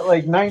was at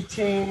like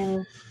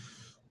 19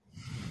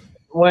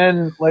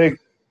 when like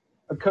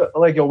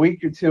a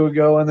week or two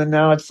ago, and then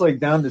now it's like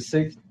down to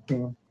 16.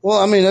 Well,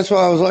 I mean, that's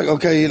why I was like,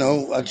 okay,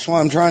 that's why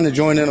I'm trying to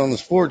join in on the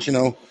sports,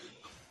 I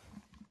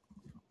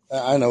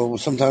know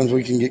sometimes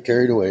we can get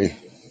carried away.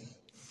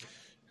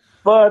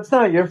 But it's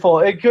not your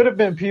fault. It could have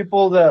been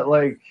people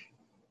that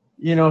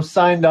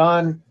signed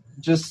on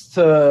just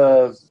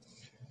to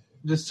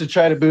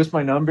try to boost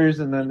my numbers,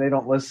 and then they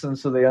don't listen,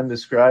 so they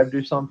unsubscribed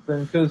or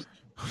something. Because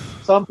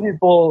some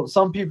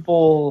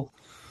people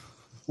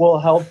will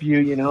help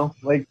you,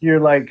 like you're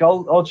like,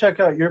 I'll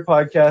check out your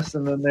podcast,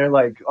 and then they're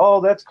like,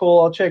 oh, that's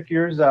cool, I'll check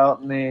yours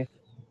out, and they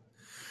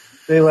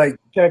like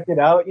check it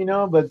out,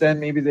 but then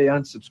maybe they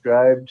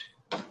unsubscribed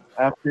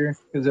after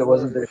because it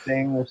wasn't their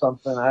thing or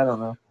something. I don't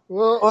know.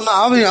 Well, no,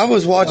 I mean, I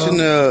was watching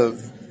the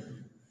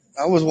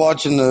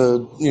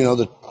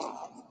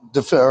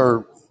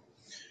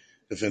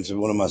defensive.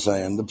 What am I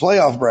saying? The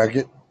playoff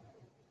bracket.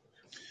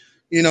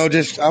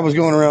 just I was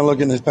going around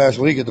looking this past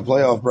week at the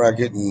playoff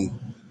bracket, and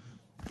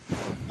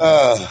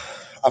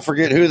I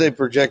forget who they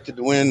projected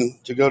to win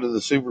to go to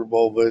the Super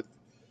Bowl, but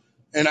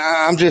and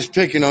I'm just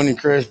picking on you,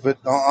 Chris, but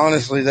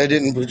honestly, they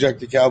didn't project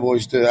the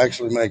Cowboys to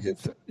actually make it.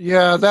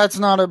 Yeah, that's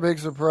not a big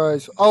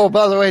surprise. Oh,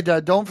 by the way,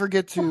 Dad, don't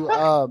forget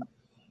to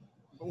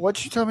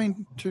what you tell me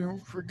to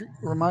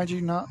remind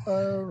you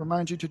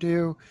to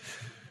do.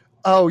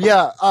 Oh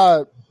yeah,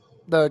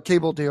 the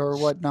cable deal or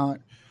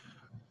whatnot.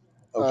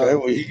 Okay,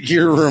 well,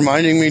 you're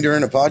reminding me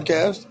during a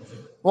podcast.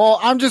 Well,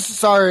 I'm just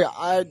sorry.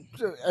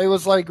 It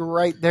was like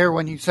right there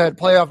when you said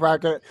playoff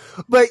bracket,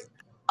 but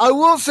I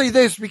will say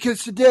this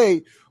because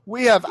today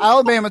we have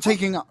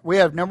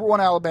number 1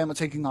 Alabama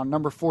taking on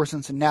number 4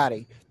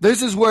 Cincinnati.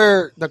 This is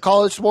where the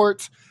college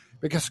sports,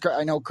 because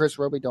I know Chris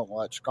Roby don't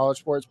watch college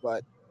sports,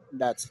 but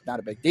that's not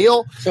a big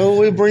deal. So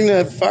we'll bring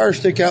the Fire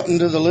Stick out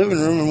into the living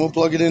room and we'll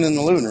plug it in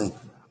the living room.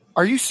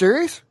 Are you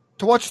serious?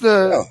 To watch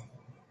the?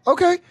 Yeah.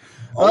 Okay.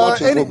 I'll watch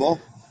the football.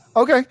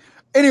 Okay.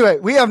 Anyway,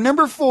 we have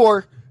number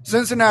 4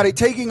 Cincinnati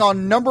taking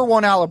on number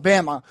 1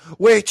 Alabama,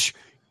 which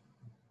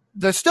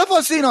the stuff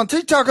I've seen on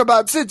TikTok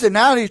about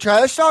Cincinnati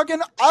trash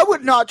talking, I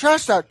would not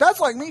trash talk. That's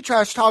like me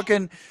trash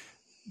talking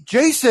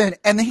Jason,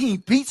 and then he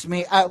beats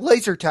me at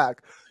laser tag.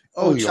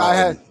 Oh,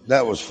 yeah.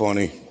 That was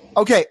funny.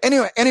 Okay.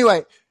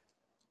 Anyway,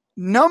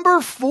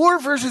 number 4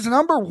 versus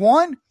number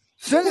 1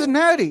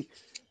 Cincinnati.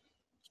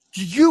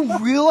 Do you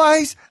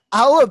realize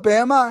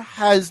Alabama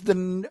has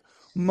the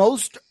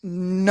most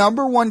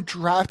number 1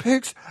 draft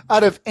picks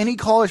out of any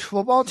college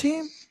football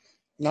team?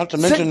 Not to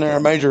mention they're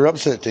a major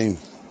upset team.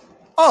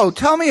 Oh,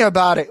 tell me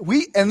about it.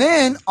 And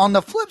then on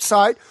the flip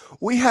side,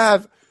 we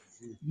have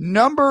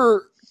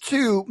number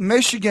 2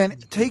 Michigan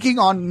taking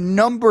on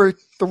number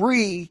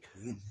 3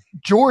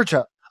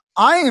 Georgia.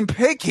 I am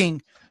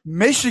picking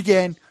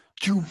Michigan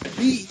to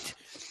beat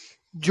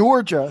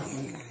Georgia.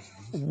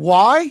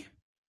 Why?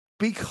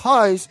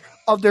 Because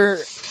of their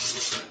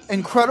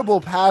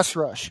incredible pass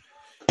rush.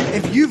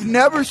 If you've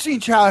never seen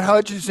Chad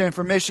Hutchinson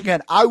from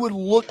Michigan, I would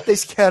look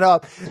this kid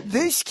up.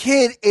 This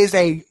kid is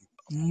a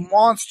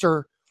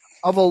monster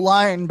of a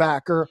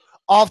linebacker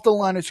off the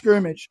line of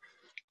scrimmage.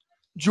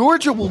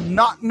 Georgia will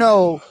not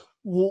know,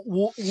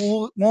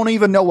 won't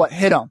even know what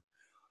hit him.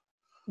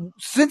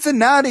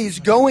 Cincinnati's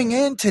going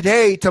in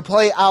today to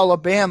play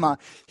Alabama.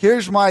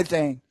 Here's my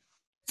thing.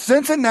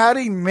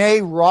 Cincinnati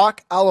may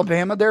rock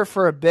Alabama there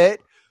for a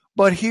bit,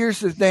 but here's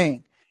the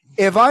thing.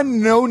 If I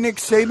know Nick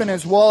Saban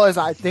as well as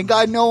I think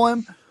I know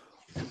him,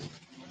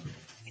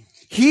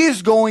 he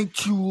is going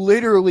to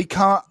literally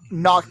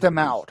knock them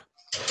out.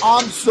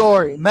 I'm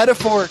sorry,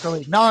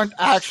 metaphorically, not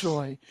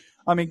actually.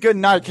 I mean, good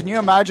night. Can you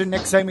imagine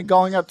Nick Saban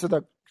going up to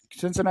the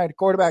Cincinnati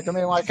quarterback and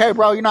being like, hey,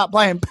 bro, you're not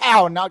playing,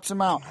 pow, and knocks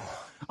him out?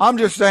 I'm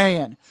just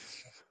saying.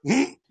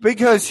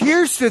 Because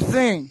here's the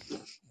thing.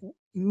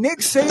 Nick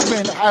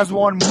Saban has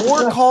won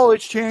more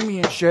college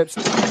championships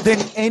than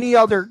any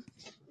other.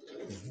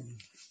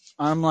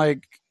 I'm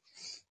like.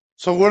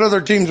 So what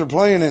other teams are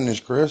playing in this,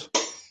 Chris?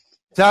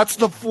 That's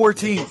the 4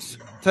 teams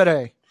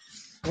today.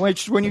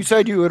 Which, when you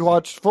said you would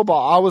watch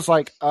football, I was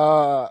like,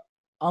 I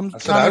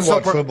said I'd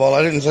watch football.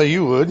 I didn't say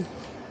you would.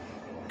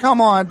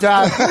 Come on,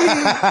 Dad.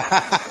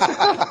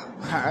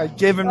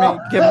 giving me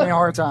a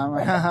hard time.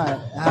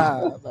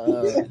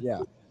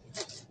 Yeah.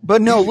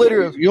 But no,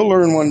 literally. You'll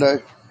learn one day.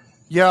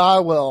 Yeah, I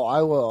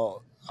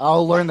will.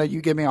 I'll learn that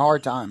you give me a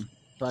hard time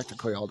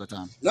practically all the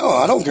time. No,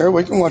 I don't care.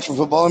 We can watch some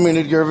football. I mean,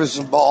 it gives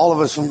all of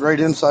us some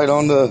great insight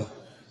on the,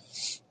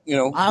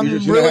 I'm you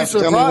just really have to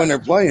tell me when they're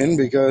playing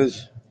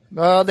because.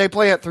 They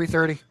play at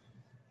 3:30.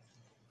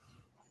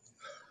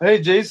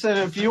 Hey, Jason,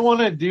 if you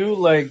want to do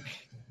like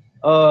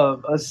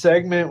a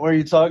segment where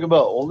you talk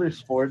about older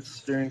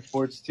sports during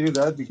sports too,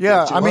 that'd be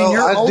cool too. I mean,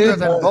 you're older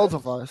than both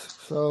of us.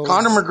 So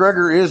Conor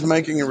McGregor is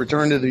making a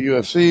return to the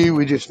UFC.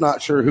 We're just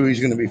not sure who he's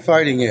going to be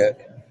fighting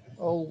yet.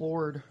 Oh,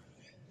 Lord.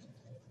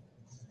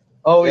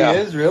 Oh, yeah. He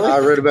is? Really? I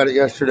read about it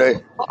yesterday.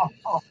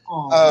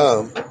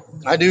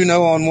 I do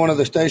know on one of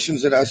the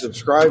stations that I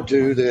subscribe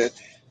to that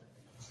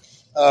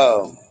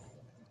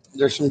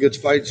there's some good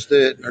fights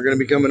that are going to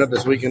be coming up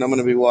this weekend. I'm going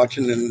to be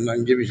watching, and I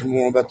can give you some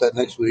more about that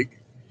next week.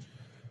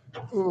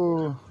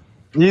 Ooh.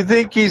 Do you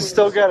think he's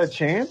still got a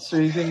chance, or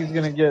do you think he's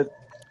going to get...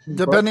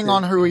 Depending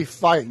on who he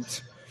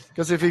fights.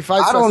 Because if he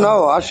fights... I don't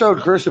know. I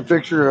showed Chris a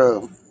picture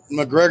of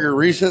McGregor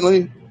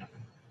recently.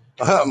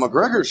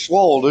 McGregor's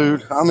swole,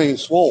 dude. I mean,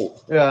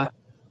 swole. Yeah.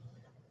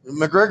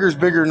 McGregor's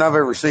bigger than I've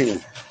ever seen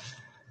him.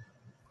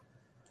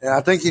 And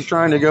I think he's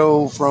trying to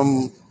go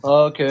from...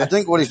 okay. I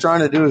think what he's trying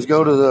to do is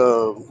go to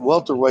the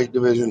welterweight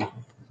division.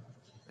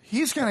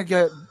 He's going to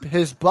get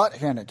his butt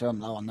handed to him,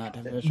 though, in that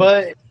division.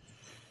 But,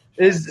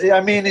 is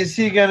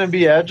he going to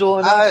be agile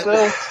enough,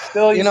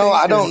 still?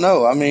 I don't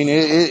know. I mean,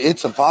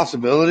 it's a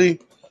possibility.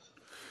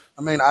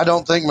 I mean, I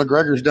don't think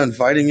McGregor's done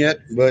fighting yet,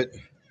 but...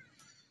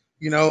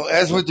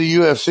 as with the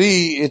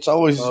UFC, it's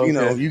always,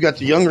 you got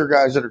the younger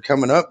guys that are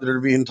coming up that are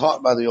being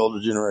taught by the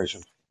older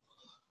generation.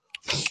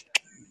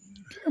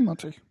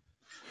 Monty.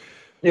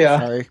 Yeah.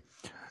 Sorry.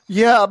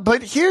 Yeah,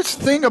 but here's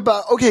the thing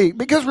about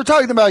because we're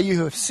talking about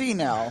UFC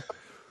now.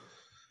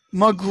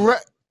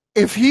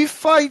 If he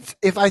fights,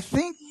 I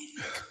think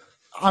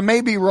I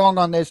may be wrong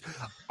on this.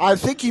 I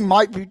think he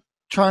might be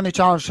trying to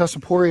challenge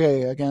Justin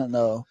Poirier again,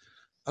 though.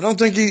 I don't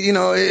think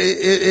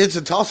it's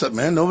a toss up,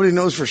 man. Nobody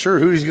knows for sure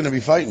who he's going to be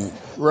fighting.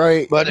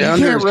 Right. But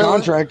under his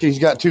contract, he's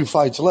got 2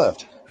 fights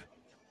left.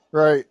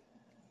 Right.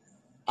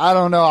 I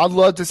don't know. I'd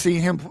love to see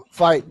him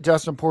fight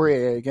Justin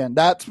Poirier again.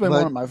 That's been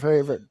one of my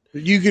favorite.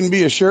 You can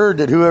be assured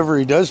that whoever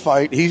he does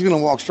fight, he's going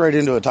to walk straight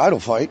into a title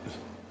fight.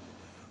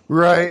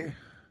 Right.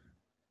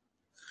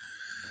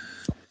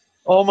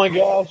 Oh my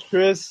gosh,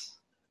 Chris.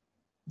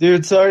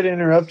 Dude, sorry to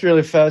interrupt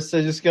really fast.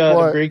 I just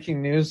got a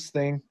breaking news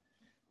thing.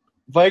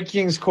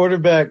 Vikings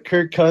quarterback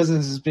Kirk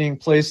Cousins is being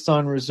placed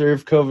on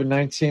reserve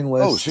COVID-19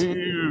 list. Oh,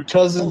 shoot.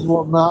 Cousins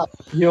will not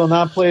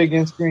play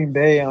against Green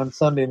Bay on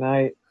Sunday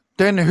night.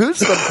 Then who's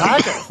the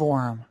backup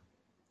for him?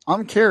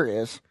 I'm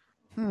curious.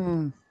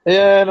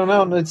 Yeah, I don't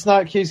know. It's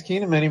not Case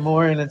Keenum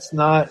anymore, and it's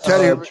not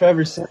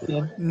Trevor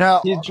Siemian.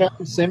 No.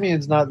 Trevor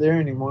Siemian's not there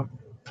anymore.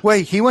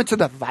 Wait, he went to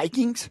the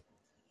Vikings?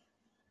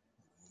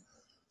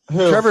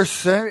 Who? Trevor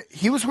Siemian?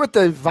 He was with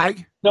the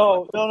Vikings?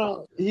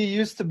 No. He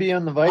used to be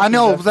on the Vikings. I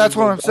know, that's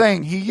what I'm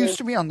saying. He used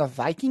to be on the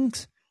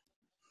Vikings?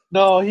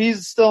 No,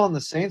 he's still on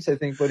the Saints, I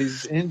think, but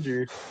he's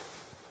injured.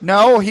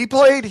 No, he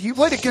played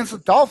against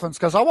the Dolphins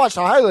because I watched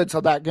the highlights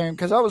of that game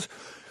because I was.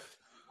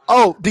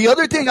 Oh, the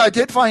other thing I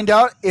did find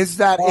out is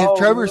that if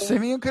Trevor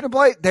Siemian couldn't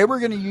play, they were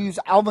going to use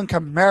Alvin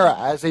Kamara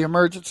as the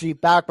emergency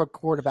backup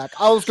quarterback.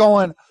 I was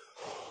going.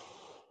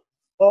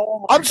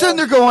 I'm sitting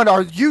there going,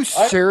 "Are you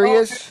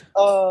serious?"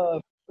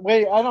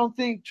 Wait, I don't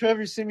think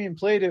Trevor Siemian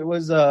played. It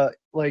was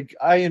like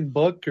Ian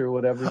Book or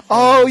whatever.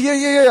 Oh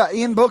yeah.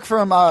 Ian Book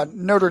from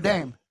Notre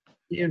Dame.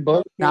 Ian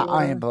Book,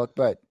 not Ian Book,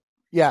 but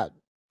yeah,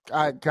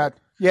 I got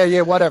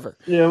whatever.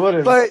 Yeah,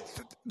 whatever. But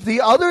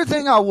the other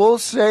thing I will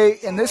say,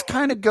 and this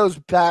kind of goes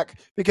back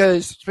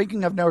because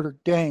speaking of Notre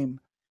Dame,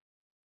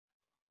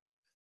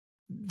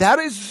 that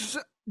is,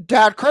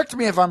 Dad, correct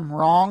me if I'm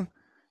wrong.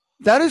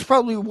 That is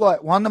probably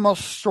one of the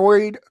most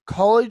storied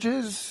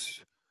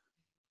college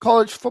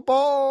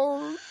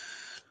football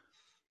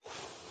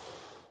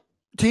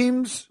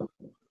teams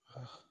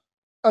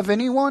of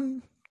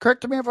anyone.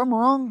 Correct me if I'm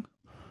wrong.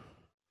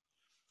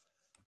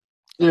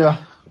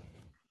 Yeah.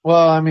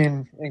 Well, I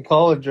mean, in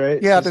college,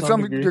 right? Yeah, to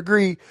some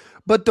degree.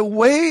 But the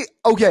way,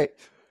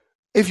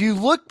 if you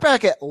look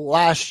back at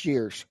last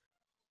year's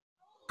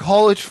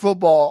college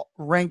football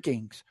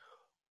rankings,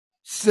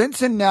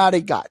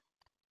 Cincinnati got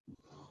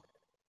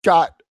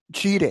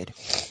cheated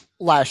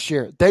last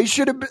year. They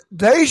should have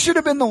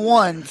been the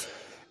ones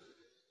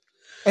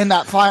in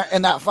that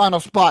final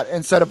spot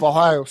instead of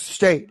Ohio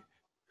State.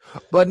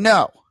 But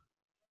no,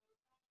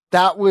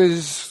 that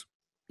was,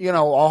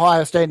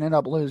 Ohio State ended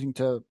up losing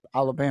to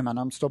Alabama, and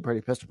I'm still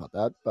pretty pissed about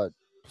that. But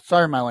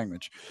sorry, my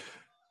language.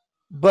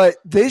 But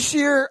this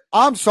year,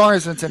 I'm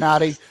sorry,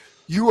 Cincinnati.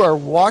 You are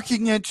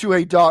walking into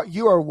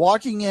you are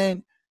walking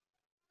in.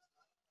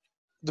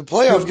 The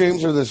playoff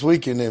games are this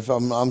weekend. If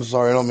I'm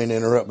sorry, I don't mean to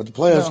interrupt, but the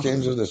playoff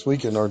games are this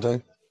weekend, aren't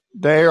they?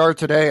 They are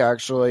today,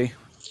 actually.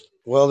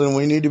 Well, then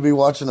we need to be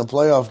watching the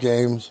playoff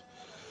games.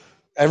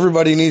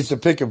 Everybody needs to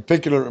pick a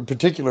particular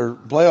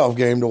playoff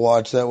game to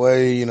watch. That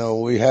way,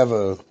 we have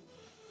a.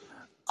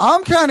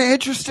 I'm kind of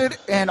interested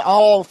in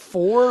all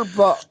four,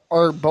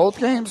 or both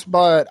games,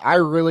 but I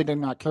really do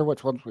not care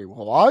which ones we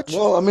watch.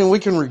 Well, I mean, we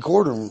can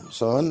record them,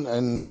 son,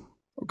 and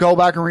go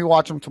back and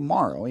rewatch them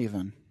tomorrow,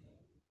 even.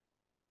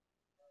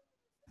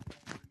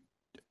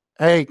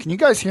 Hey, can you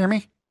guys hear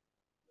me?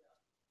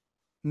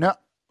 No.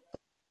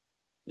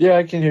 Yeah,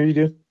 I can hear you,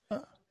 dude.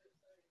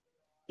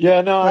 Yeah,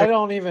 no, I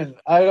don't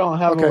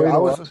have a way to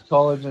watch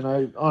college, and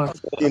I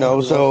honestly,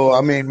 so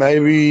I mean,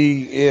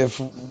 maybe if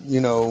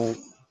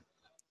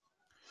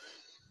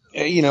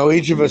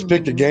each of us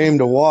picked a game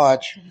to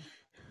watch,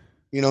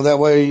 that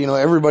way,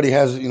 everybody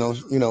has,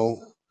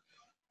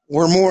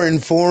 we're more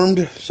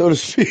informed, so to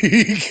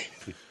speak.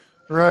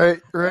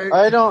 Right.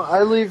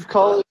 I leave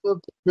college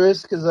up to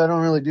Chris because I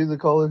don't really do the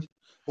college.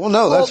 Well,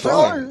 no, that's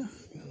fine.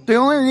 The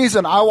only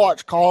reason I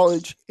watch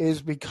college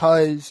is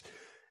because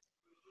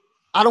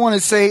I don't want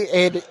to say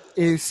it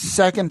is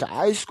second to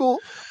high school,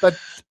 but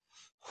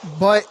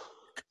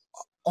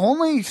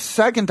only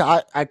second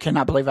to I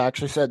cannot believe I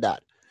actually said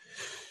that.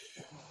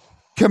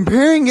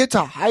 Comparing it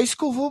to high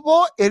school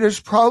football, it is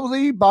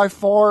probably by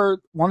far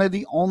one of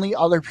the only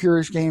other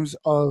purest games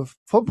of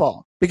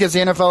football because the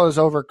NFL is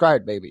over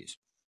crybabies.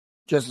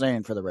 Just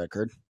saying for the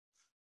record.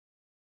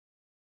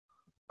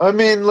 I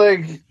mean,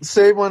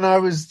 say when I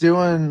was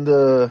doing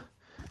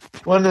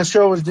when the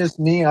show was just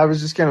me, I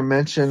was just going to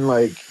mention,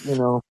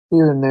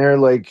 here and there,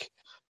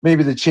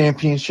 maybe the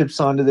championship's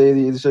on today,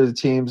 these are the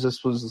teams,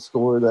 this was the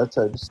score, that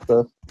type of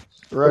stuff.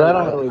 Right. But I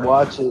don't really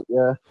watch it,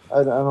 yeah.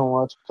 I don't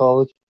watch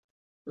college.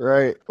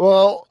 Right.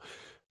 Well,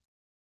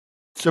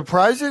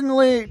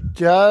 surprisingly,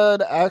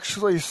 Dad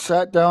actually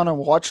sat down and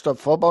watched a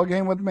football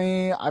game with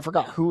me. I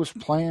forgot who was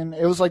playing.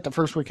 It was the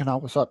first weekend I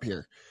was up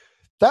here.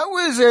 That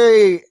was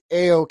a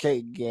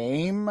okay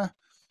game.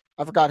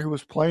 I forgot who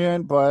was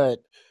playing,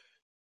 but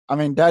I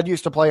mean, Dad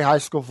used to play high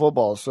school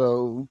football,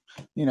 so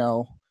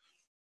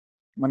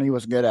when he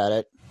was good at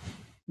it.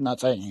 I'm not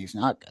saying he's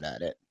not good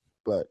at it,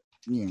 but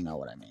you know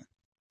what I mean.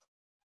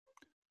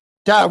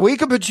 Dad, we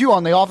could put you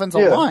on the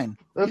offensive line.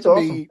 That's you could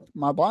awesome. be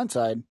my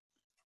blindside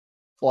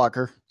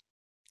blocker.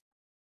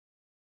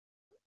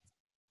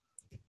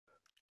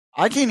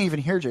 I can't even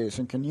hear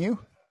Jason. Can you?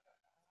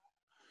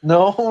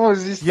 No,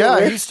 is he still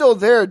there? He's still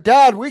there.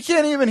 Dad, we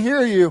can't even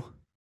hear you.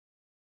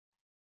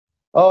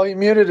 Oh, he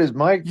muted his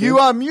mic. You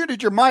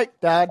unmuted your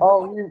mic, Dad.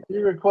 Oh,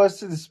 you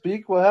requested to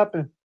speak? What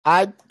happened?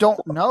 I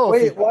don't know.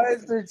 Wait, why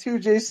is there 2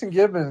 Jason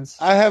Gibbons?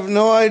 I have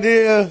no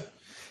idea.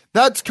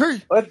 That's true.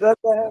 What the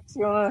heck's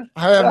going on?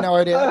 I have no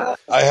idea.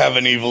 I have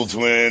an evil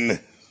twin.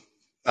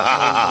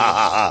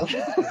 What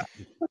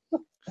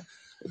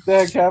the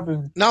heck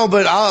happened? No,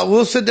 but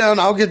we'll sit down.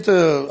 I'll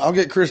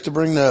get Chris to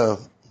bring the.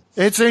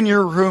 It's in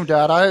your room,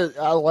 Dad.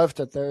 I left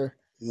it there.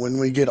 When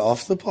we get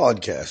off the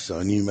podcast,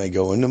 son, you may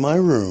go into my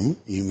room.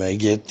 You may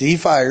get the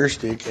Fire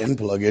Stick and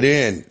plug it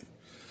in.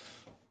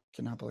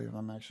 Cannot believe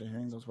I'm actually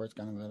hearing those words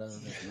coming out of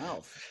his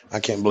mouth.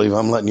 I can't believe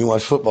I'm letting you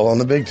watch football on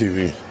the big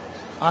TV.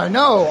 I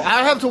know.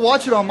 I have to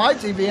watch it on my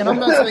TV, and I'm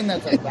not saying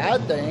that's a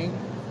bad thing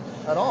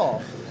at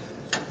all.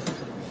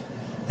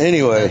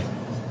 Anyway.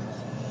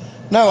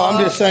 No, I'm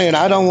just saying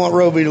I don't want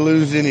Roby to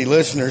lose any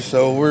listeners,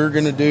 so we're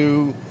going to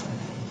do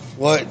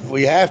what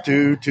we have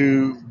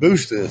to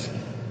boost this.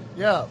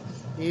 Yeah.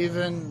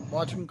 Even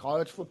watching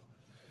college football.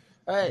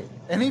 Hey,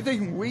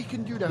 anything we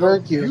can do to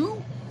help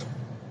you?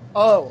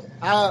 Oh,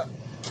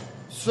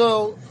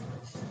 so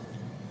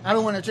I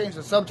don't want to change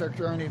the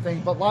subject or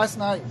anything, but last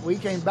night we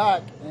came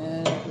back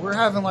and we're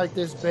having like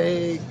this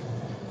big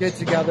get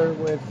together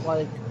with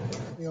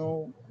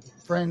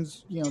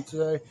friends,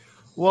 today.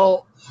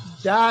 Well,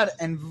 Dad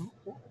and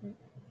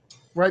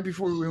right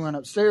before we went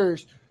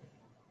upstairs,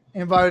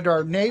 invited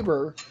our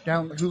neighbor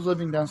who's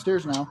living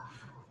downstairs now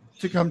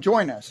to come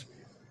join us.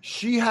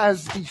 She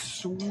has the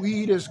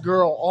sweetest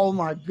girl. Oh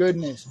my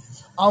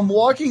goodness. I'm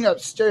walking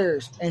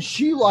upstairs and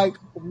she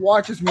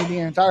watches me the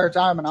entire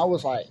time, and I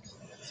was like,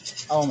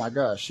 oh my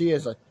gosh, she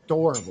is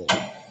adorable.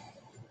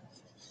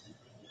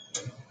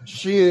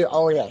 She's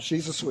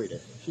a sweetie.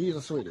 She's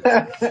a sweetie.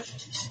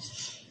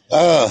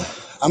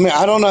 I mean,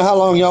 I don't know how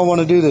long y'all want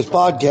to do this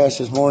podcast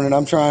this morning.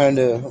 I'm trying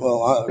to,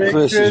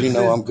 Chris, as you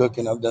know, I'm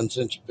cooking. I've done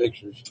sent you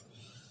pictures.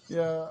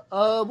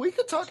 Yeah. We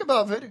could talk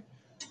about video.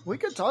 We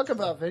could talk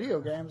about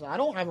video games. I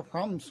don't have a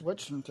problem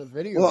switching to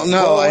video games.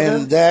 No,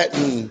 and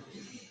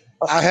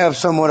I have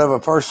somewhat of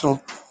a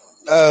personal.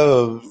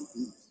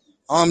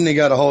 Omni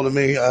got a hold of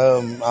me.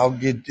 I'll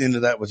get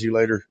into that with you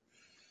later.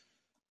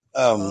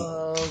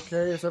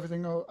 Okay, is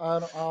everything? I'll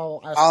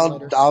ask you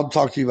later. I'll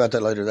talk to you about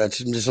that later. That's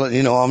just letting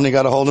you know. Omni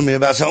got a hold of me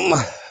about something.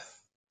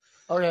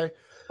 Okay.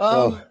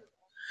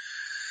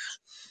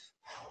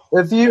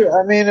 If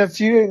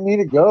you need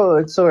to go,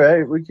 it's all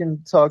right. We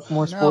can talk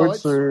more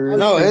sports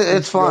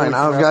it's fine.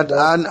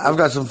 I've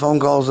got some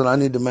phone calls that I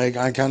need to make.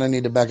 I kind of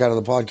need to back out of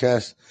the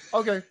podcast.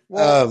 Okay.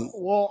 Well,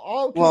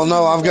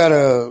 I've got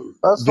a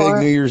big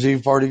New Year's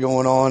Eve party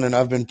going on, and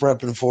I've been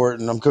prepping for it,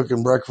 and I'm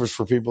cooking breakfast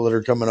for people that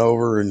are coming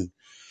over, and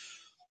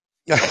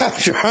I'm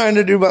trying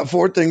to do about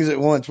 4 things at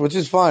once, which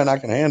is fine. I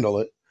can handle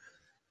it.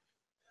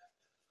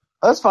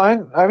 That's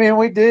fine. I mean,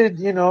 we did,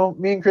 me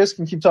and Chris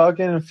can keep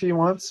talking if he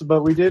wants,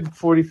 but we did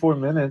 44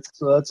 minutes,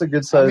 so that's a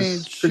good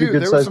size. There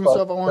was some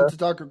stuff I wanted to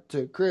talk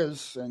to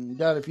Chris, and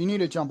Dad, if you need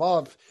to jump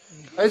off,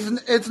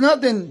 it's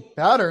nothing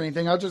bad or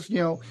anything. I just,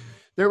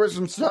 there was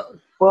some stuff.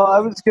 Well, I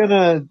was going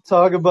to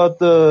talk about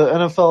the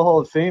NFL Hall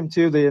of Fame,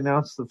 too. They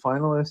announced the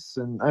finalists,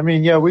 and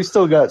we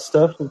still got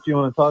stuff if you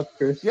want to talk,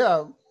 Chris.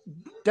 Yeah.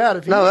 Dad,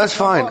 if you No, that's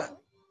fine.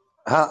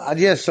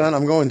 Yes, son,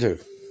 I'm going to.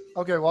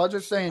 Okay, well, I'm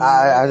just saying.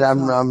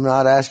 I'm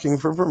not asking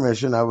for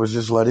permission. I was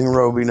just letting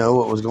Roby know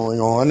what was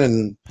going on,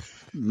 and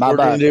we're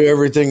going to do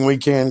everything we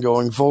can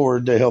going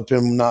forward to help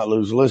him not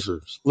lose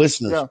listeners.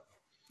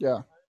 Yeah.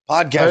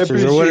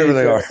 Podcasters or whatever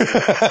they are.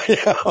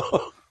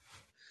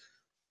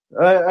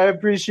 I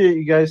appreciate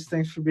you guys.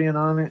 Thanks for being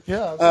on it.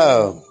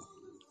 Yeah.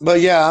 But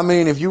yeah, I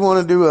mean, if you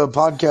want to do a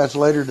podcast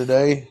later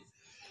today,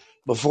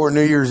 before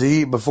New Year's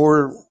Eve,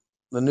 before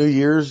the New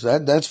Year's,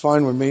 that's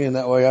fine with me, and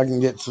that way I can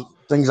get some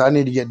things I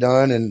need to get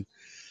done, and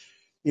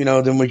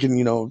then we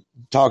can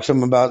talk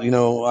some about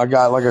I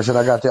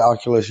got the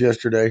Oculus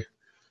yesterday,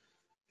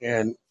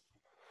 and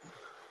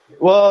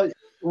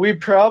we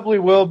probably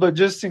will, but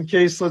just in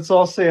case, let's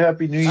all say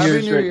Happy New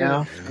Year's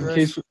now, in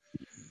case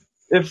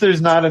if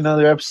there's not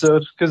another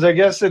episode, because I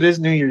guess it is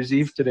New Year's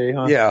Eve today,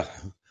 huh? Yeah.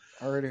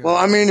 Well,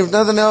 I mean, if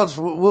nothing else,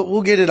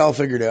 we'll get it all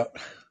figured out.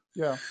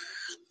 Yeah.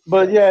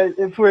 But yeah,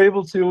 if we're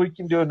able to, we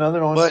can do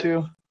another one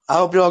too. I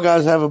hope y'all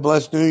guys have a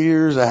blessed New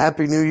Year's, a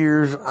happy New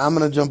Year's. I'm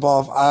going to jump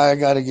off. I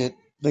got to get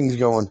things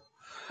going.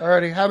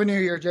 Alrighty. Happy New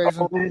Year,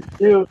 Jason.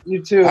 You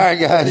too. All right,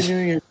 guys. Happy New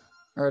Year.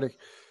 Alrighty.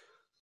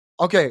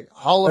 Okay,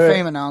 Hall of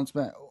Fame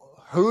announcement.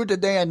 Who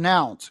did they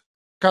announce?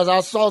 Because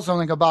I saw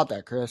something about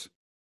that, Chris.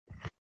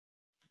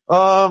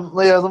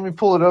 Let me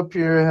pull it up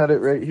here. I had it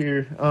right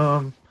here.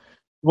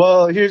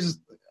 Well,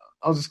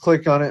 I'll just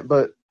click on it,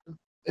 but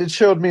it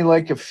showed me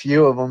like a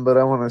few of them, but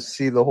I want to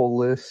see the whole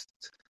list.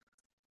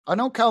 I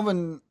know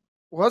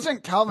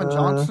wasn't Calvin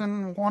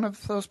Johnson one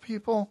of those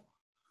people?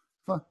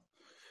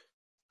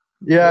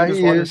 Yeah, greatest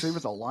he wide is. receiver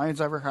the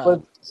Lions ever had.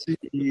 Let's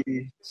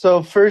see.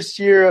 So first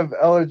year of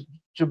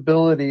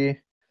eligibility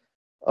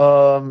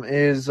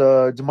is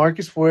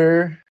DeMarcus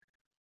Ware.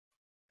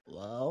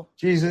 Wow.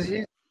 Jesus,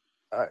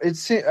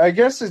 I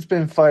guess it's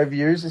been 5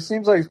 years. It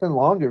seems like it's been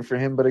longer for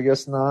him, but I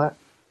guess not.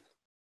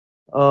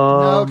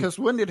 No, because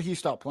when did he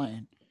stop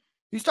playing?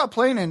 He stopped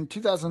playing in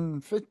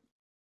 2015,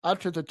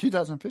 after the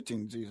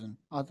 2015 season.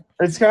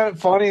 It's kind of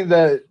funny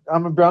that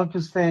I'm a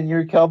Broncos fan,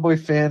 you're a Cowboy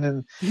fan,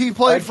 and he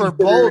played for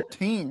both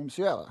teams.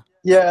 Yeah.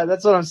 Yeah,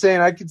 that's what I'm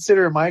saying. I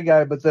consider him my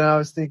guy, but then I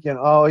was thinking,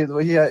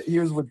 he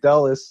was with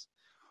Dallas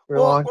for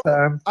a long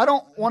time. I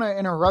don't want to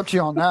interrupt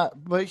you on that,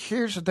 but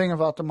here's the thing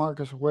about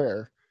DeMarcus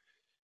Ware.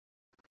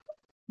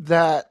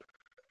 That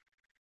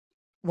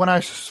when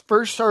I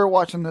first started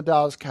watching the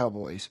Dallas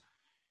Cowboys,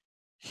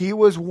 he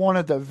was one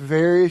of the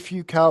very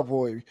few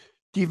Cowboy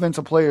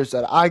defensive players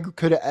that I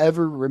could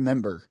ever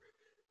remember.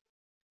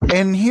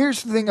 And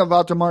here's the thing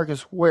about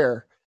DeMarcus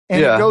Ware,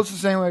 and it goes the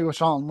same way with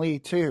Sean Lee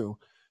too,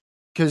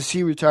 because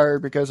he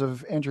retired because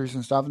of injuries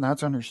and stuff, and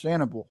that's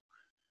understandable.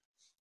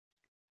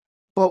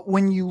 But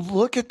when you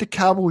look at the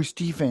Cowboys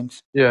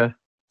defense,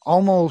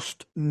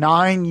 almost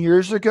 9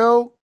 years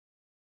ago,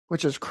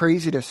 which is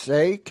crazy to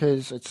say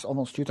because it's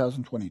almost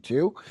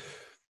 2022,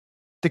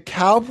 the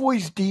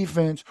Cowboys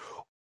defense,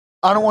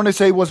 I don't want to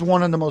say was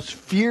one of the most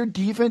feared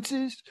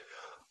defenses,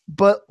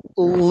 but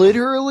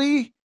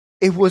literally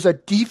it was a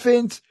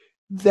defense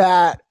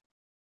that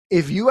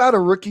if you had a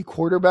rookie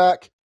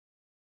quarterback,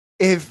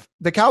 if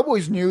the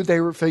Cowboys knew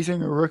they were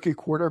facing a rookie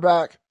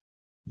quarterback,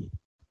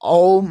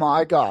 oh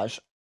my gosh,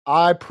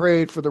 I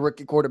prayed for the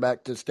rookie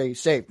quarterback to stay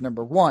safe,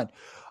 number one.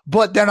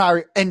 But then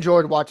I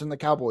enjoyed watching the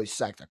Cowboys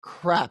sack the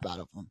crap out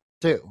of them,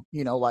 too.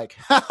 You know, like,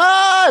 ha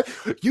ha,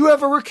 you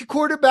have a rookie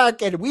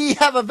quarterback and we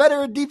have a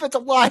veteran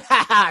defensive line.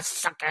 Ha ha,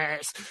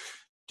 suckers.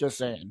 Just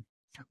saying.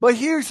 But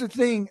here's the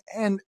thing.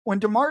 And when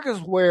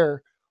DeMarcus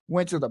Ware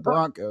went to the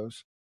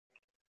Broncos,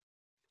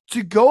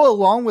 to go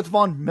along with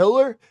Von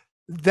Miller,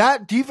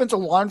 that defensive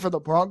line for the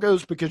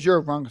Broncos, because you're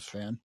a Broncos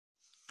fan,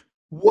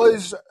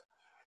 was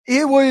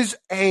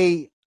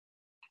a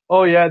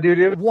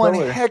one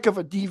heck of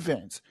a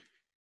defense.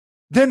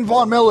 Then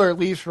Von Miller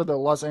leaves for the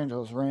Los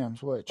Angeles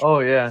Rams, which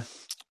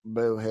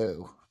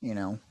boo-hoo, you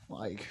know,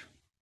 like.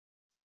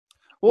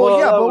 Well,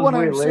 yeah, but what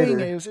I'm saying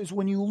is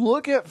when you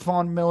look at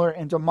Von Miller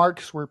and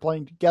DeMarcus Ware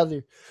playing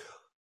together,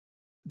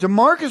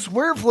 DeMarcus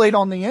Ware played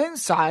on the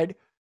inside,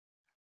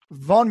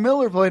 Von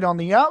Miller played on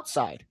the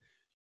outside,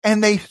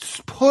 and they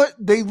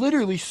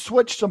literally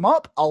switched them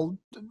up.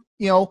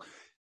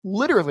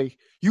 Literally,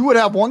 you would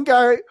have one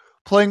guy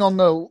playing on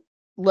the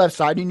left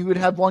side and you would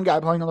have one guy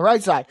playing on the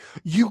right side.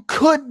 You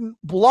couldn't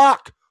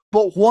block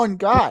but one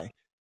guy.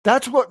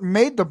 That's what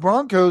made the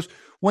Broncos,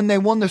 when they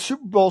won the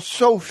Super Bowl,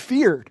 so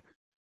feared,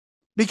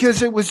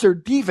 because it was their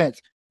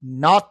defense,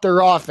 not their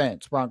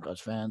offense. Broncos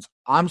fans,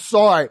 I'm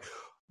sorry,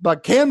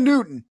 but Cam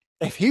Newton,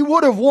 if he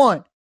would have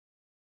won,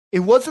 it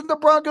wasn't the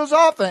Broncos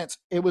offense,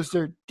 it was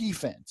their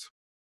defense.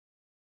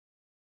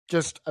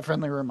 Just a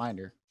friendly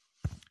reminder.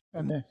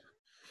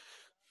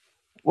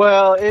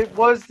 Well, it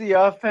was the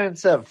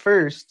offense at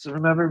first.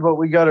 Remember, but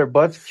we got our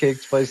butts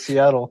kicked by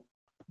Seattle,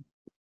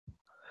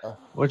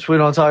 which we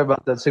don't talk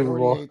about that Super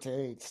Bowl.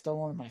 48-8, still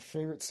one of my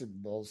favorite Super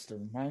Bowls. To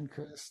remind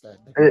Chris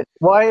that.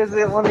 Why is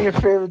it one of your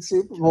favorite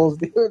Super Bowls,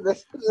 dude?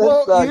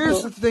 Well,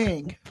 here's the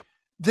thing.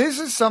 This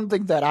is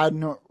something that I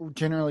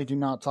generally do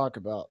not talk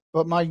about,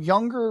 but my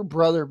younger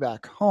brother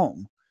back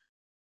home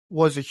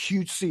was a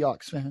huge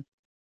Seahawks fan.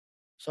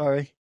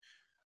 Sorry,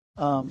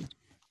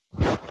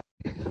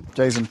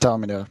 Jason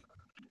telling me to,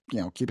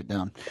 keep it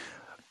down.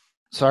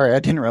 Sorry, I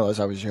didn't realize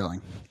I was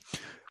yelling.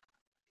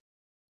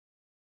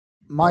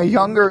 My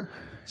younger...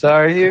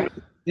 Sorry,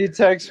 you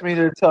text me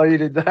to tell you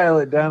to dial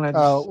it down.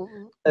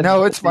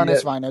 No, it's fine.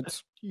 It's fine.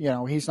 It's,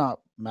 he's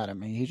not mad at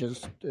me.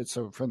 It's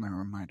a friendly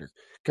reminder.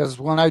 Because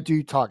when I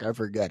do talk, I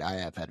forget I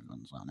have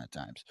headphones on at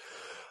times.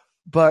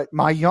 But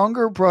my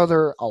younger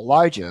brother,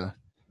 Elijah,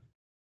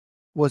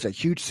 was a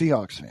huge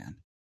Seahawks fan.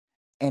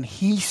 And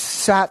he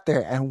sat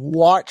there and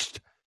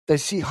watched the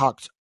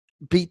Seahawks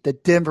beat the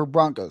Denver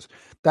Broncos.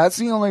 That's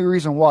the only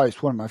reason why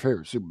it's one of my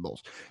favorite Super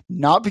Bowls.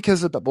 Not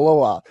because of the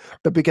blowout,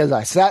 but because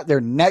I sat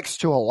there next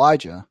to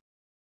Elijah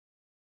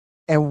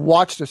and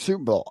watched the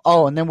Super Bowl.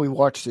 Oh, and then we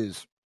watched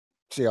his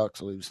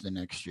Seahawks lose the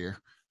next year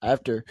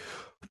after.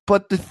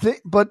 But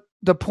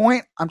the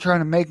point I'm trying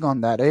to make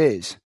on that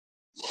is,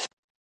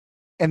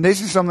 and this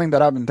is something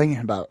that I've been thinking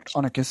about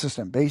on a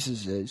consistent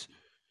basis, is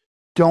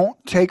don't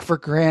take for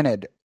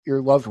granted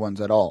your loved ones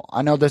at all.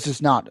 I know this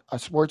is not a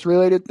sports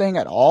related thing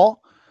at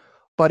all,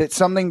 but it's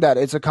something that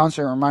it's a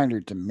constant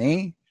reminder to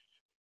me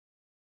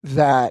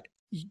that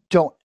you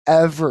don't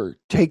ever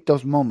take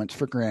those moments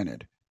for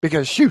granted.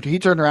 Because shoot, he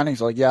turned around and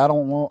he's like, yeah, I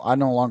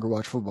no longer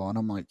watch football. And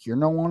I'm like, you're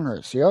no longer a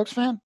Seahawks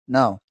fan?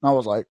 No. And I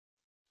was like,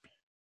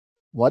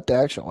 what the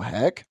actual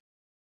heck?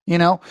 You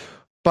know?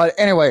 But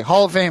anyway,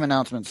 Hall of Fame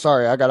announcements.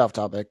 Sorry, I got off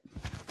topic.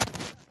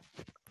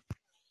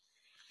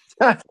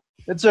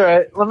 It's all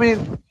right. Let me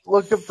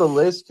look up the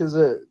list because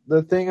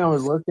the thing I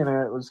was looking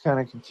at was kind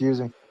of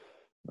confusing.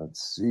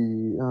 Let's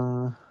see.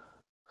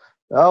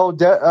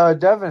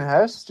 Devin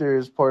Hester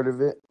is part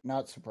of it.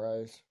 Not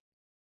surprised.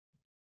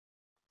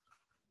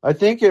 I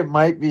think it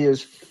might be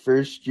his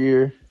first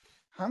year.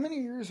 How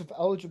many years of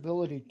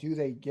eligibility do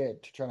they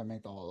get to try to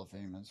make the Hall of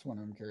Fame? That's what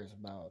I'm curious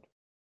about.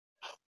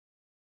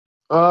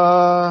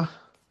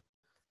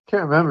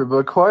 Can't remember,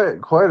 but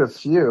quite a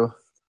few.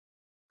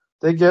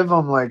 They give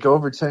them like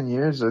over 10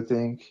 years, I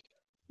think.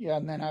 Yeah,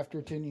 and then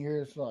after 10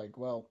 years, like,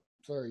 well,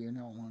 sorry, you're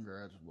no longer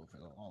eligible for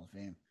the Hall of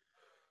Fame.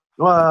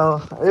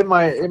 Well, it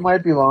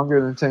might be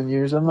longer than 10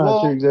 years. I'm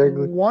not sure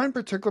exactly. One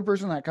particular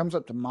person that comes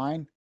up to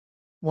mind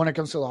when it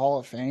comes to the Hall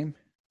of Fame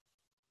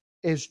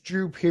is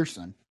Drew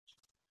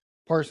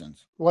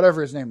Parsons,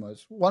 whatever his name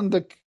was. One of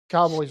the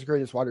Cowboys'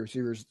 greatest wide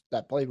receivers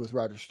that played with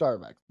Roger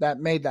Staubach, that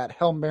made that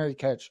Hail Mary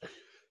catch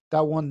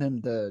that won them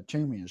the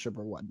championship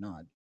or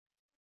whatnot.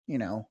 You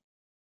know,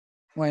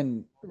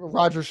 when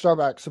Roger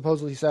Staubach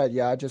supposedly said,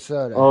 I just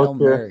said a Hail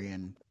Mary,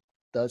 and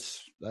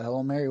thus the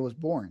Hail Mary was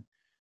born.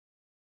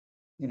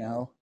 You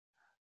know?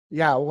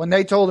 Yeah, when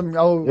they told him,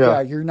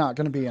 you're not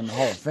going to be in the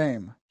Hall of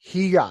Fame,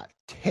 he got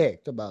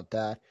ticked about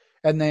that.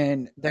 And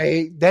then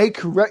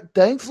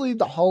thankfully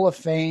the Hall of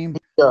Fame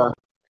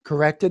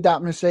corrected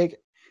that mistake.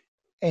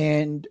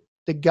 And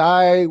the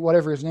guy,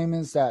 whatever his name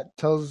is, that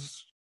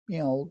tells,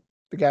 the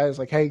guy's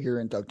like, hey,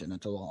 you're inducted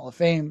into the Hall of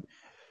Fame.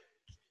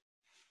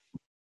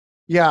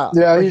 Yeah.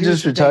 Yeah, he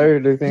just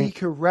retired, I think. He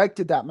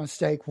corrected that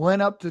mistake,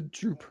 went up to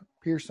Drew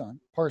Pearson.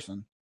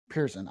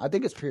 I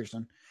think it's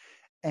Pearson.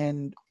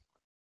 And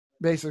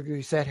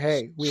basically said,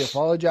 hey, we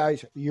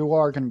apologize. You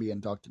are going to be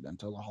inducted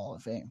into the Hall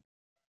of Fame.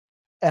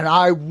 And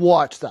I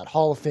watched that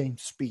Hall of Fame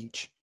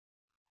speech.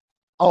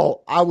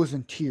 Oh, I was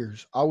in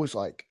tears. I was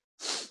like,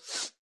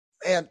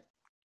 man,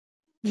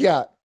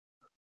 yeah,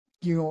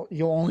 you'll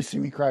only see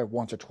me cry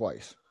once or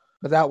twice.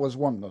 But that was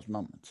one of those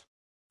moments.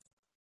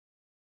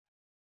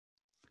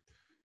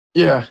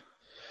 Yeah.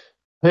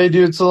 Hey,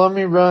 dude, so let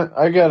me run.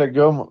 I got to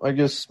go. I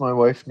guess my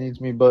wife needs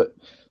me, but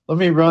let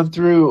me run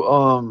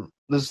through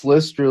this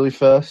list really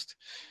fast.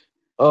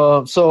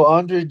 So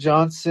Andre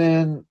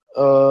Johnson,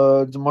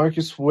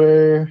 DeMarcus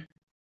Ware,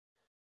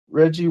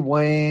 Reggie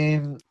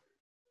Wayne,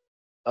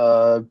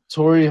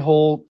 Torrey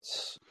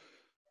Holt,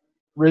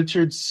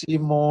 Richard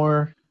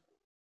Seymour,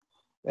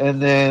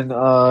 and then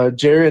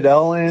Jared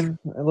Allen.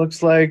 It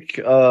looks like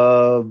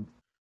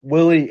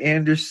Willie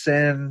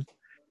Anderson,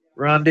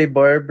 Rondé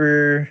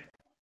Barber,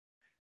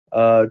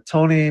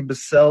 Tony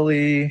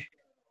Baselli,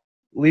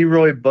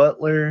 Leroy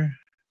Butler,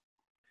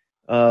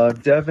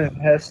 Devin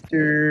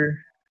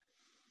Hester,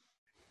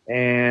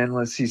 and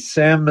let's see,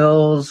 Sam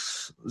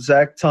Mills,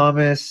 Zach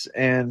Thomas,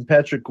 and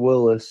Patrick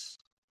Willis.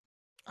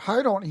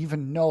 I don't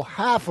even know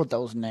half of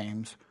those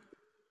names.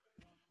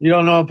 You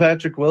don't know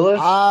Patrick Willis?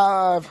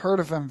 I've heard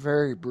of him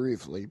very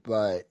briefly,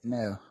 but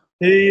no.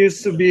 He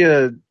used to be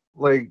a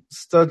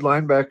stud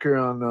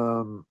linebacker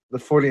on the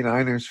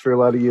 49ers for a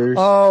lot of years.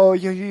 Oh,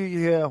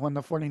 yeah, when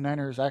the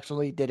 49ers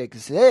actually did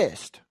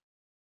exist.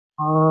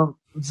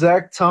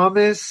 Zach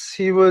Thomas,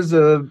 he was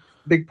a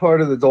big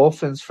part of the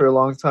Dolphins for a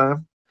long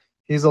time.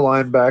 He's a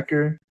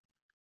linebacker.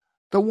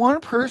 The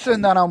one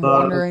person that I'm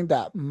wondering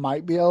that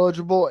might be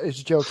eligible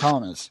is Joe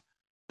Thomas,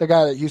 the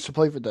guy that used to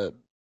play for the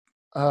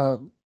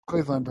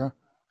Cleveland, bro.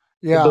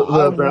 Yeah,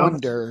 I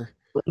wonder.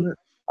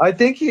 I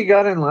think he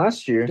got in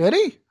last year. Did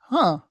he?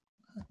 Huh.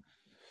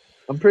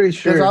 I'm pretty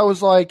sure. Because I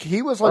was like,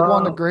 he was like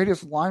one of the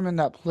greatest linemen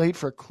that played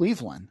for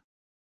Cleveland.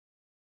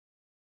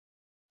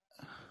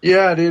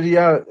 Yeah, dude,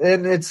 yeah.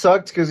 And it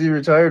sucked because he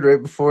retired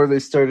right before they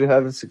started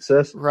having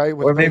success. Right.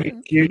 Or maybe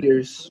a few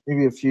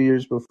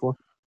years before.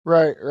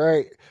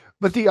 Right.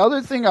 But the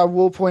other thing I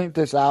will point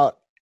this out,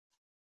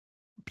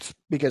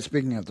 because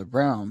speaking of the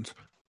Browns,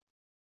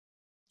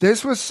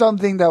 this was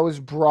something that was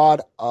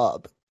brought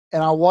up,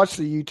 and I watched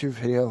the YouTube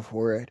video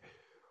for it,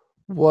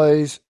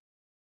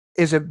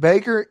 is it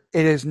Baker?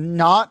 It is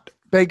not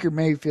Baker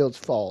Mayfield's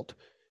fault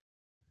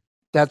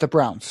that the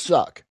Browns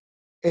suck.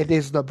 It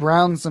is the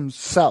Browns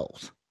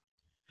themselves.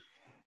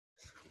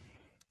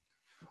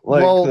 The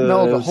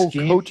whole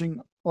scheme?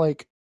 Coaching,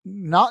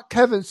 not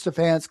Kevin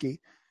Stefanski,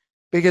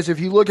 because if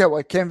you look at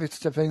what Kevin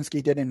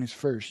Stefanski did in his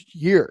first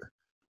year,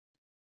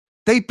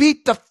 they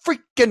beat the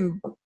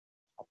freaking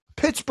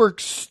Pittsburgh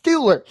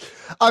Steelers.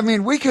 I mean,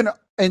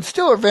 and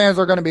Steeler fans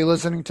are going to be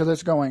listening to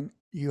this going,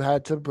 you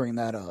had to bring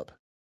that up.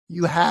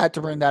 You had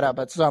to bring that up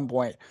at some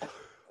point.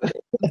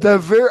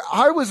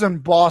 I was in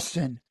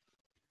Boston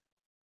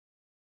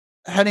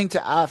heading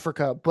to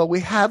Africa, but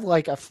we had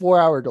like a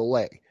 4-hour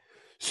delay.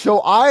 So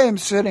I am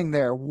sitting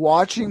there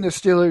watching the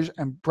Steelers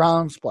and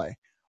Browns play.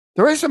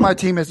 The rest of my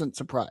team isn't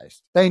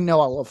surprised. They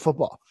know I love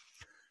football.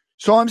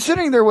 So I'm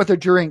sitting there with a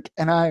drink,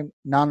 and I'm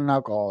not an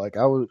alcoholic.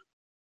 I was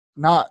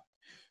not.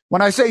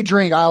 When I say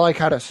drink, I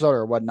had a soda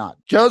or whatnot.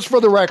 Just for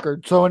the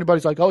record, so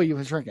anybody's like, oh, you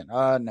was drinking.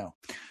 No.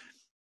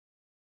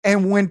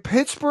 And when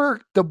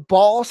Pittsburgh, the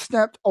ball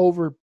snapped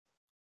over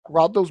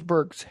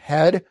Roethlisberger's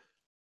head,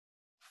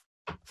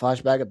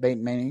 flashback of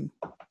Peyton Manning.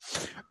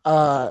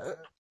 I'm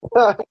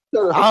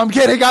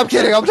kidding.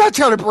 I'm not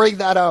trying to bring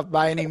that up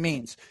by any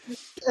means.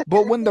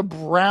 But when the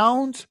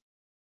Browns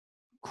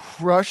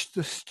crushed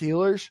the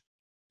Steelers,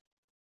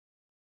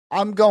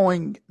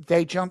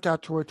 they jumped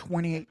out to a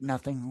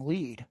 28-0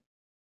 lead.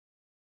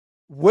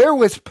 Where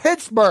was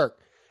Pittsburgh?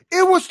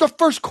 It was the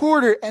first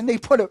quarter, and they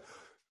put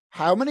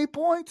how many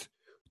points?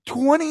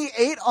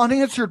 28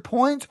 unanswered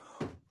points.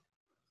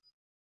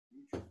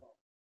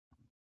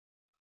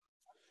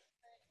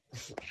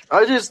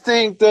 I just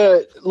think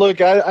that,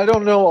 look, I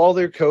don't know all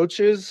their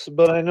coaches,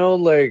 but I know,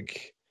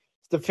 like,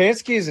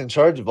 Stefanski is in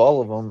charge of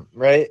all of them,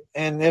 right?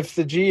 And if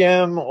the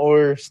GM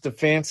or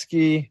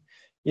Stefanski,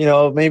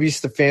 maybe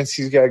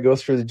Stefanski's got to go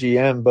through the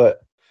GM, but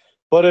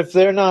if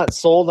they're not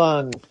sold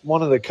on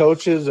one of the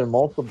coaches or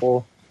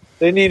multiple,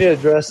 they need to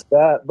address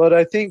that. But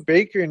I think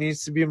Baker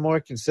needs to be more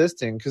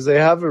consistent because they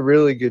have a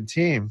really good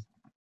team.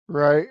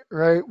 Right.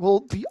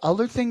 Well, the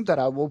other thing that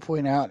I will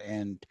point out,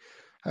 and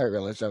I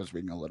realized I was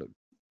being a little,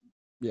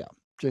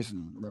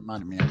 Jason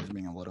reminded me I was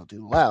being a little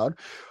too loud,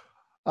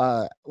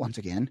 once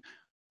again.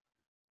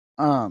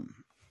 But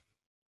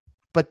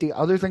the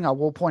other thing I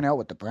will point out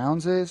with the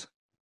Browns is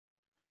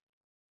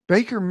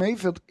Baker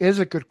Mayfield is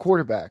a good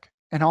quarterback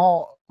in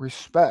all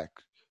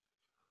respect.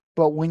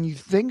 But when you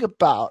think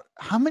about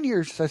how many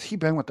years has he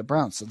been with the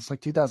Browns since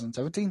like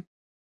 2017?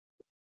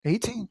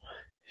 18?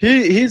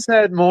 He's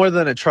had more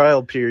than a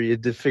trial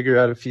period to figure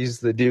out if he's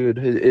the dude.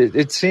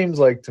 It seems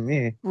like to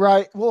me.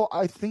 Right. Well,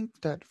 I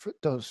think that for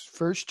those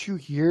first 2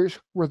 years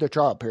were the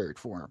trial period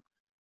for him.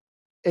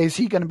 Is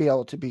he going to be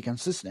able to be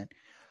consistent?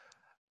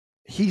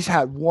 He's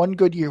had one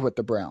good year with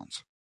the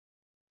Browns.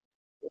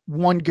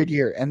 One good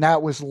year, and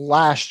that was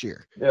last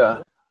year.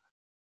 Yeah.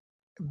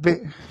 But,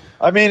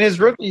 I mean, his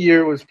rookie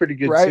year was pretty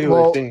good right? too,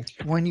 Well, I think.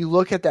 when you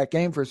look at that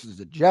game versus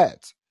the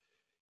Jets,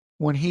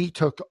 when he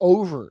took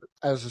over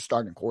as a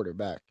starting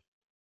quarterback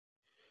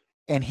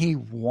and he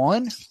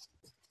won,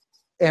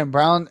 and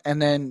Brown,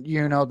 and then,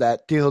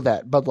 that deal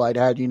that Bud Light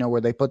had,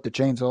 where they put the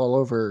chains all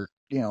over,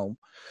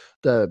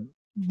 the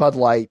Bud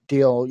Light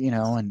deal,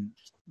 and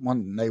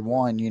when they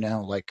won,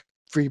 like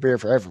free beer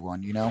for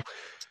everyone,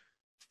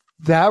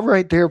 that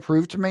right there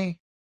proved to me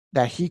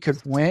that he could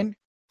win.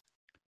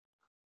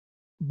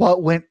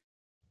 But when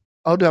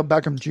Odell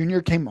Beckham Jr.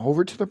 came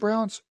over to the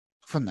Browns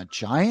from the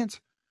Giants,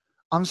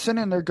 I'm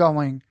sitting there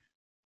going,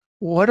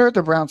 what are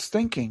the Browns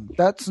thinking?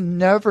 That's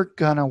never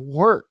going to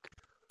work.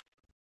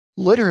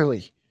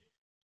 Literally.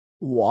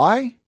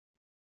 Why?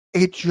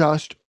 It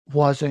just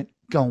wasn't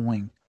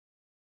going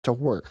to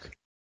work.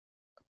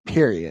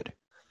 Period.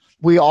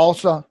 We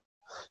also...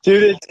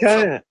 Dude, it's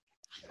kind of...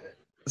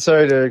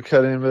 Sorry to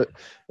cut in, but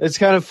it's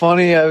kind of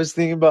funny. I was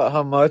thinking about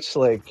how much,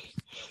 like...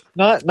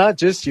 Not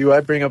just you,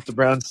 I bring up the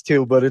Browns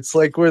too, but it's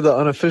like we're the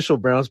unofficial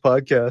Browns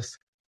podcast.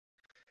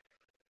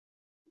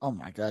 Oh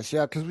my gosh,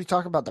 yeah, because we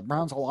talk about the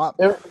Browns a lot.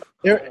 And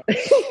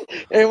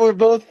we're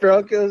both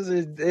Broncos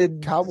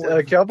and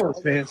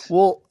Cowboys fans.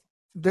 Well,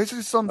 this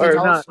is something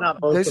else.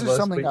 This is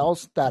something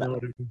else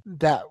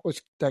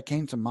that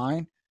came to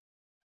mind.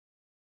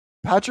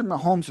 Patrick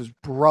Mahomes'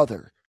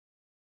 brother.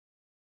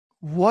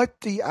 What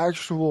the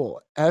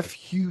actual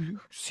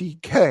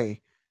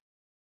FUCK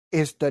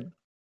is the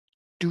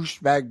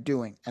douchebag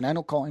doing? And I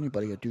don't call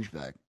anybody a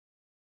douchebag.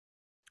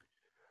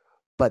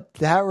 But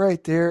that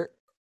right there,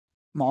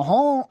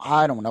 Mahomes,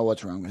 I don't know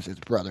what's wrong with his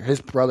brother.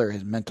 His brother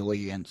is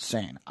mentally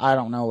insane. I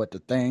don't know what to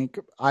think.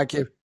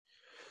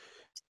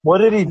 What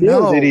did he do?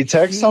 No, did he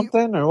text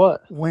something or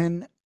what?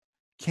 When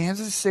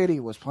Kansas City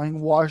was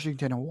playing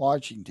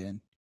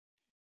Washington,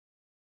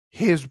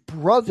 his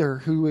brother,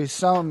 who is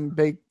some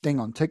big thing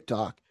on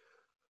TikTok,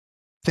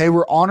 they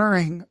were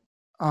honoring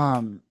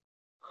Sean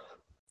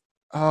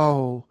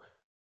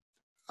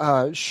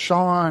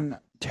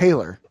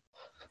Taylor.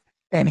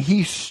 And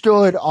he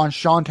stood on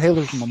Sean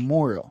Taylor's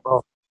memorial.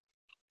 Oh.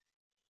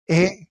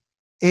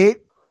 It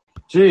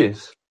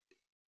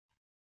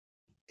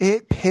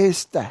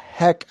pissed the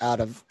heck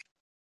out of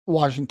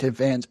Washington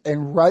fans,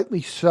 and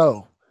rightly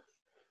so.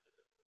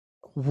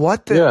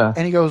 What the? Yeah.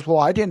 And he goes, well,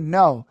 I didn't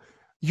know.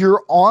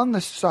 You're on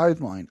the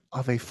sideline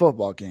of a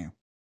football game,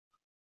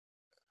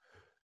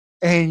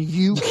 and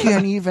you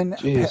can't even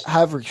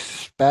have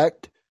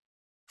respect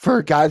for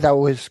a guy that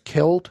was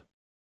killed.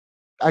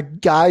 A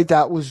guy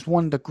that was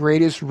one of the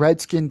greatest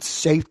Redskins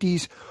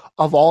safeties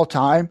of all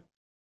time.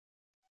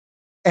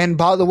 And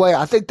by the way,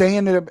 I think they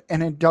ended up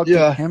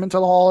inducting him into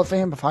the Hall of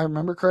Fame, if I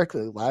remember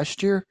correctly,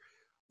 last year.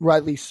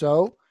 Rightly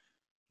so.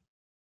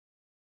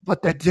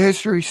 But the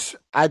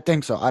disrespect, I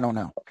think so. I don't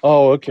know.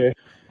 Oh, okay.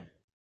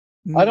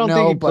 I don't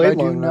think he but I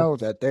do know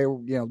that they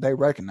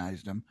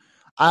recognized him.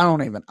 I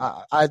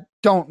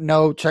don't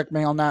know. Check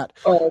me on that.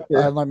 Oh,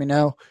 okay. Let me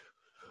know.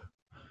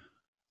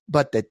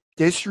 But the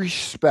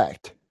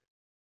disrespect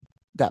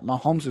that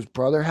Mahomes'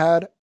 brother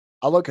had,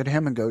 I look at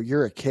him and go,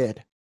 you're a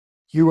kid.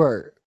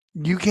 You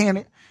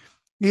can't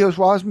He goes,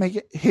 well, I was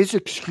making his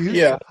excuse.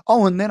 Yeah.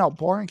 Oh, and then a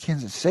bar in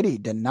Kansas City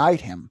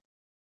denied him,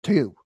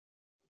 too.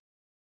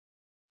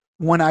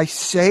 When I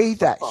say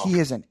that he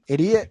is an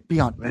idiot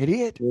beyond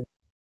idiot,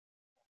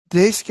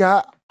 this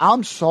guy,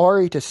 I'm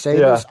sorry to say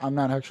this. I'm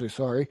not actually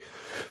sorry.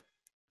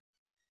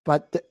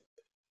 But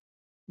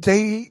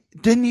they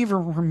didn't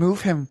even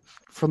remove him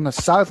from the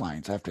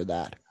sidelines after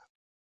that.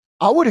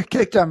 I would have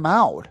kicked him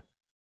out.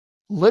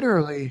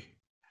 Literally.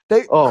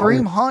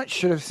 Kareem Hunt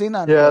should have seen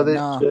that. Yeah,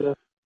 nah,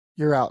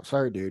 you're out.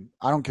 Sorry, dude.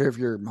 I don't care if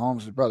you're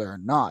Mahomes' brother or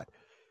not.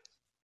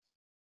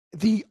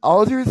 The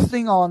other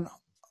thing,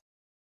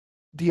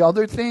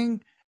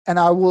 and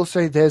I will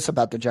say this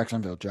about the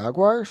Jacksonville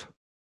Jaguars.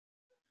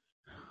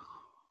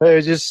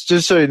 Hey, just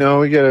so you know,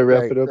 we got to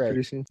wrap it up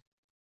pretty soon.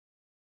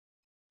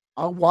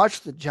 I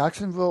watched the Jets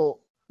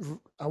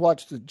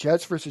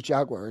versus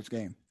Jaguars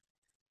game.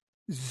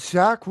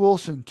 Zach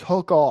Wilson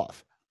took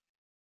off.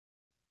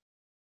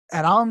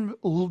 And I'm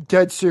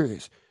dead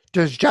serious.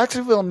 Does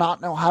Jacksonville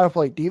not know how to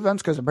play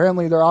defense? Because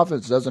apparently their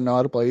offense doesn't know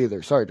how to play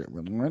either. Sorry,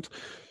 Lawrence.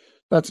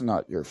 That's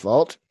not your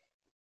fault.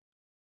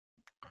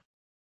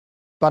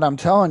 But I'm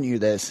telling you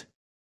this.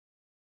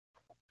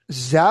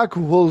 Zach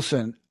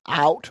Wilson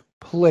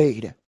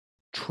outplayed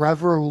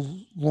Trevor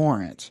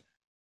Lawrence.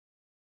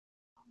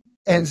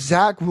 And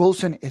Zach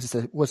Wilson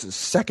was the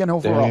second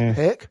overall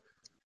pick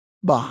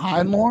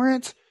behind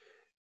Lawrence.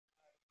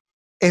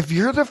 If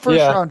you're the first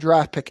round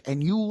draft pick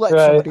and you let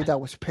somebody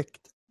that was picked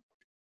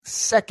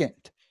second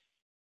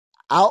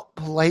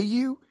outplay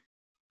you,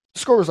 the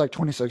score was like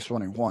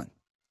 26-21.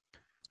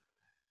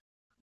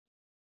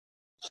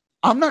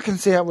 I'm not going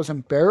to say I was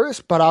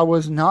embarrassed, but I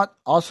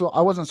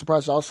wasn't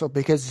surprised also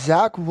because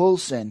Zach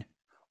Wilson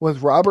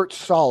with Robert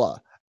Saleh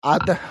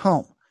at the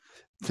helm.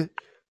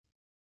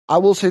 I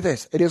will say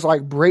this. It is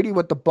like Brady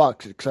with the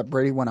Bucs, except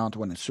Brady went on to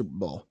win the Super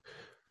Bowl.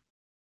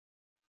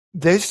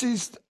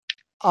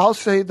 I'll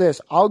say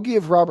this. I'll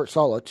give Robert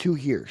Saleh 2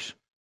 years.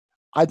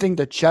 I think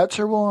the Jets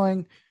are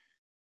willing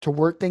to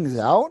work things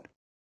out.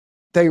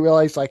 They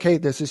realize, like, hey,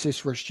 this is his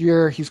first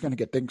year. He's going to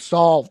get things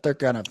solved. They're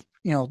going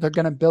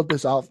to build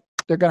this off.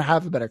 They're going to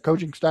have a better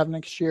coaching staff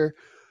next year.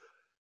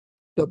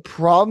 The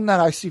problem that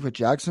I see with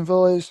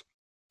Jacksonville is,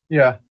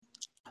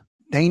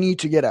 they need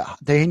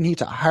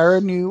to hire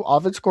a new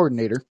offense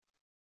coordinator,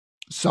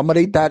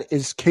 somebody that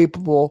is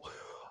capable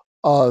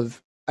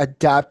of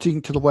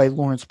adapting to the way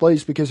Lawrence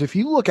plays. Because if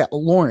you look at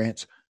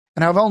Lawrence,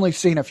 and I've only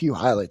seen a few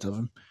highlights of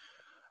him,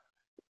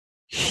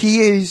 he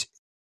is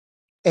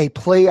a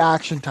play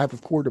action type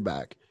of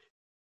quarterback.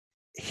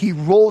 He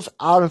rolls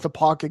out of the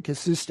pocket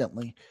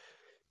consistently.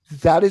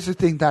 That is the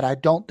thing that I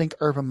don't think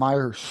Urban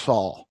Meyer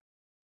saw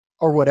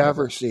or would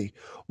ever see,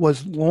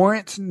 was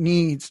Lawrence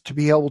needs to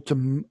be able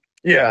to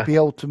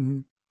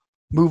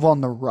move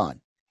on the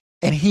run.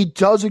 And he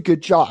does a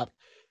good job.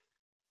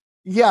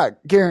 Yeah,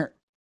 Garrett.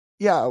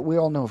 Yeah, we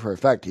all know for a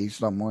fact he's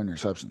done more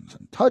interceptions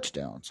than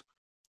touchdowns.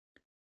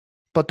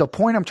 But the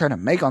point I'm trying to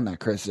make on that,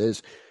 Chris,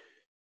 is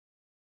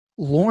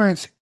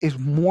Lawrence is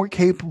more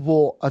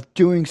capable of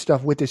doing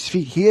stuff with his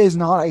feet. He is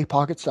not a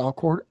pocket-style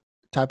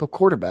type of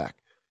quarterback.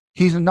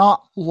 He's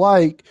not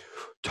like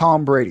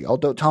Tom Brady,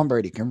 although Tom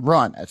Brady can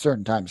run at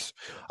certain times.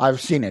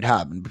 I've seen it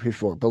happen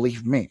before,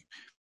 believe me.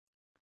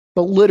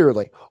 But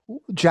literally,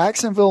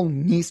 Jacksonville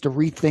needs to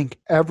rethink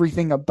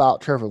everything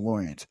about Trevor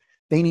Lawrence.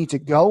 They need to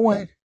go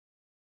in.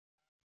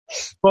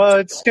 Well,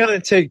 it's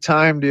gonna take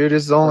time, dude.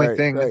 Is the only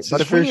thing. Right.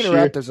 But if we need to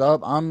wrap this up,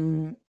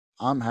 I'm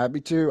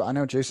happy to. I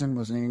know Jason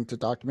was needing to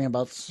talk to me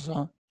about this.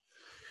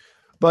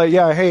 But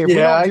yeah, hey, if we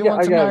don't do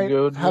one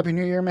tonight, Happy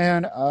New Year,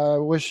 man.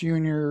 Wish you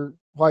and your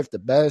wife the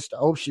best. I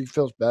hope she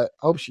feels better.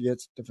 Hope she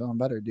gets to feeling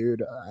better,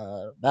 dude.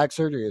 Back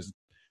surgery is.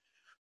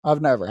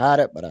 I've never had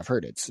it, but I've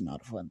heard it's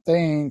not a fun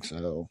thing.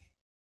 So.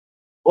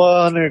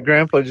 Well, and her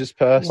grandpa just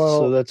passed,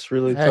 so that's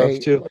really tough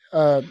too.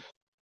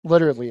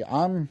 Literally,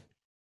 I'm.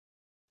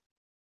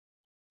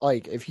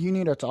 Like, if you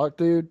need to talk,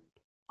 dude,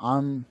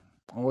 I'm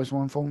always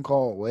one phone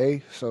call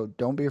away. So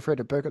don't be afraid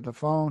to pick up the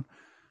phone.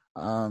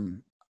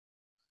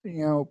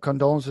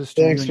 Condolences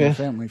to you and your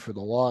family for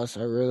the loss.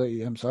 I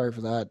really am sorry for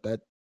that.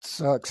 That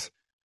sucks.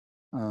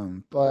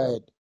 But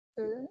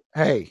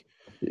hey,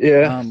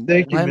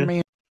 thank you,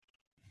 man.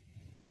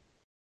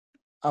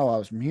 I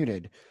was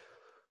muted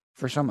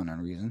for some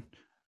unknown reason.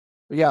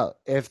 But yeah,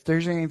 if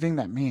there's anything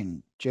that me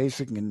and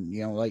Jason can,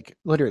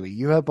 literally,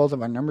 you have both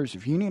of our numbers.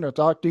 If you need to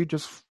talk, dude,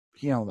 just.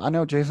 I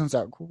know Jason's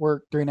at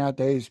work 3.5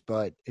 days,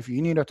 but if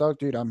you need to talk,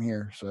 dude, I'm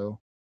here. So,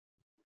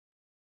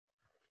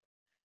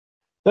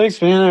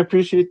 thanks, man. I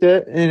appreciate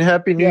that, and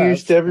Happy New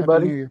Year's to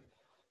everybody Happy New Year.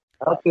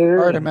 out there.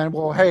 All right, man.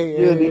 Well, hey,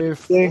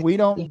 if we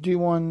don't do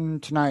one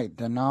tonight,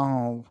 then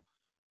I'll.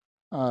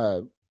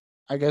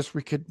 I guess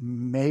we could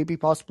maybe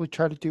possibly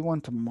try to do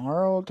one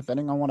tomorrow,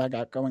 depending on what I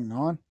got going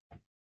on.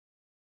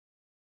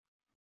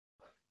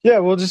 Yeah,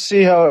 we'll just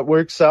see how it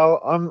works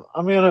out. I'm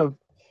gonna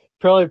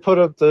probably put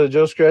up the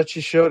Joe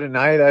Scratchy show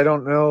tonight. I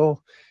don't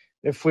know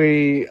if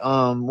we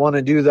want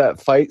to do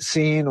that fight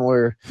scene,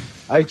 or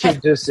I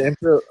could just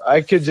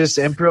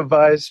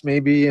improvise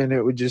maybe, and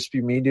it would just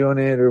be me doing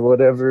it or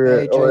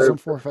whatever. Hey, Jason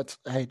forfeits.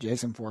 Hey,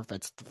 Jason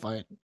forfeits the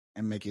fight,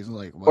 and Mickey's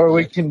like, what? Or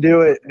we can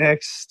do it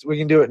next. We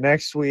can do it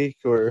next week,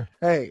 or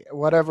hey,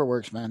 whatever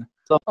works, man.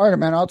 All right,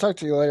 man. I'll talk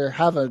to you later.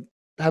 Have a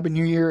happy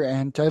New Year,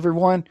 and to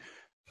everyone,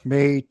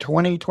 may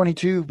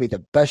 2022 be the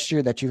best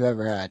year that you've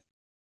ever had.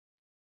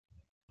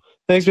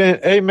 Thanks, man.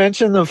 Hey,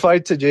 mention the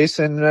fight to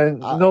Jason.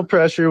 No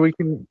pressure. We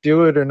can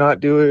do it or not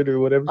do it or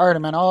whatever. All right,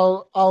 man.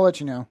 I'll let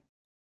you know.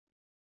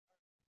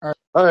 All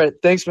right.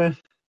 Thanks, man.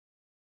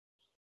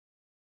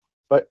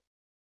 Bye.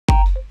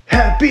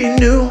 Happy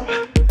New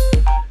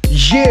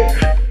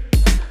Year.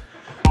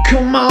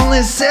 Come on,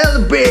 let's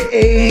celebrate.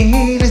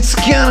 It's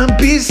gonna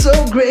be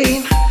so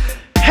great.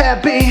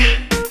 Happy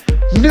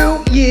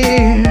New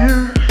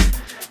Year.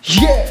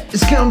 Yeah,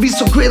 it's gonna be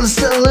so great. Let's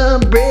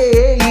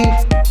celebrate.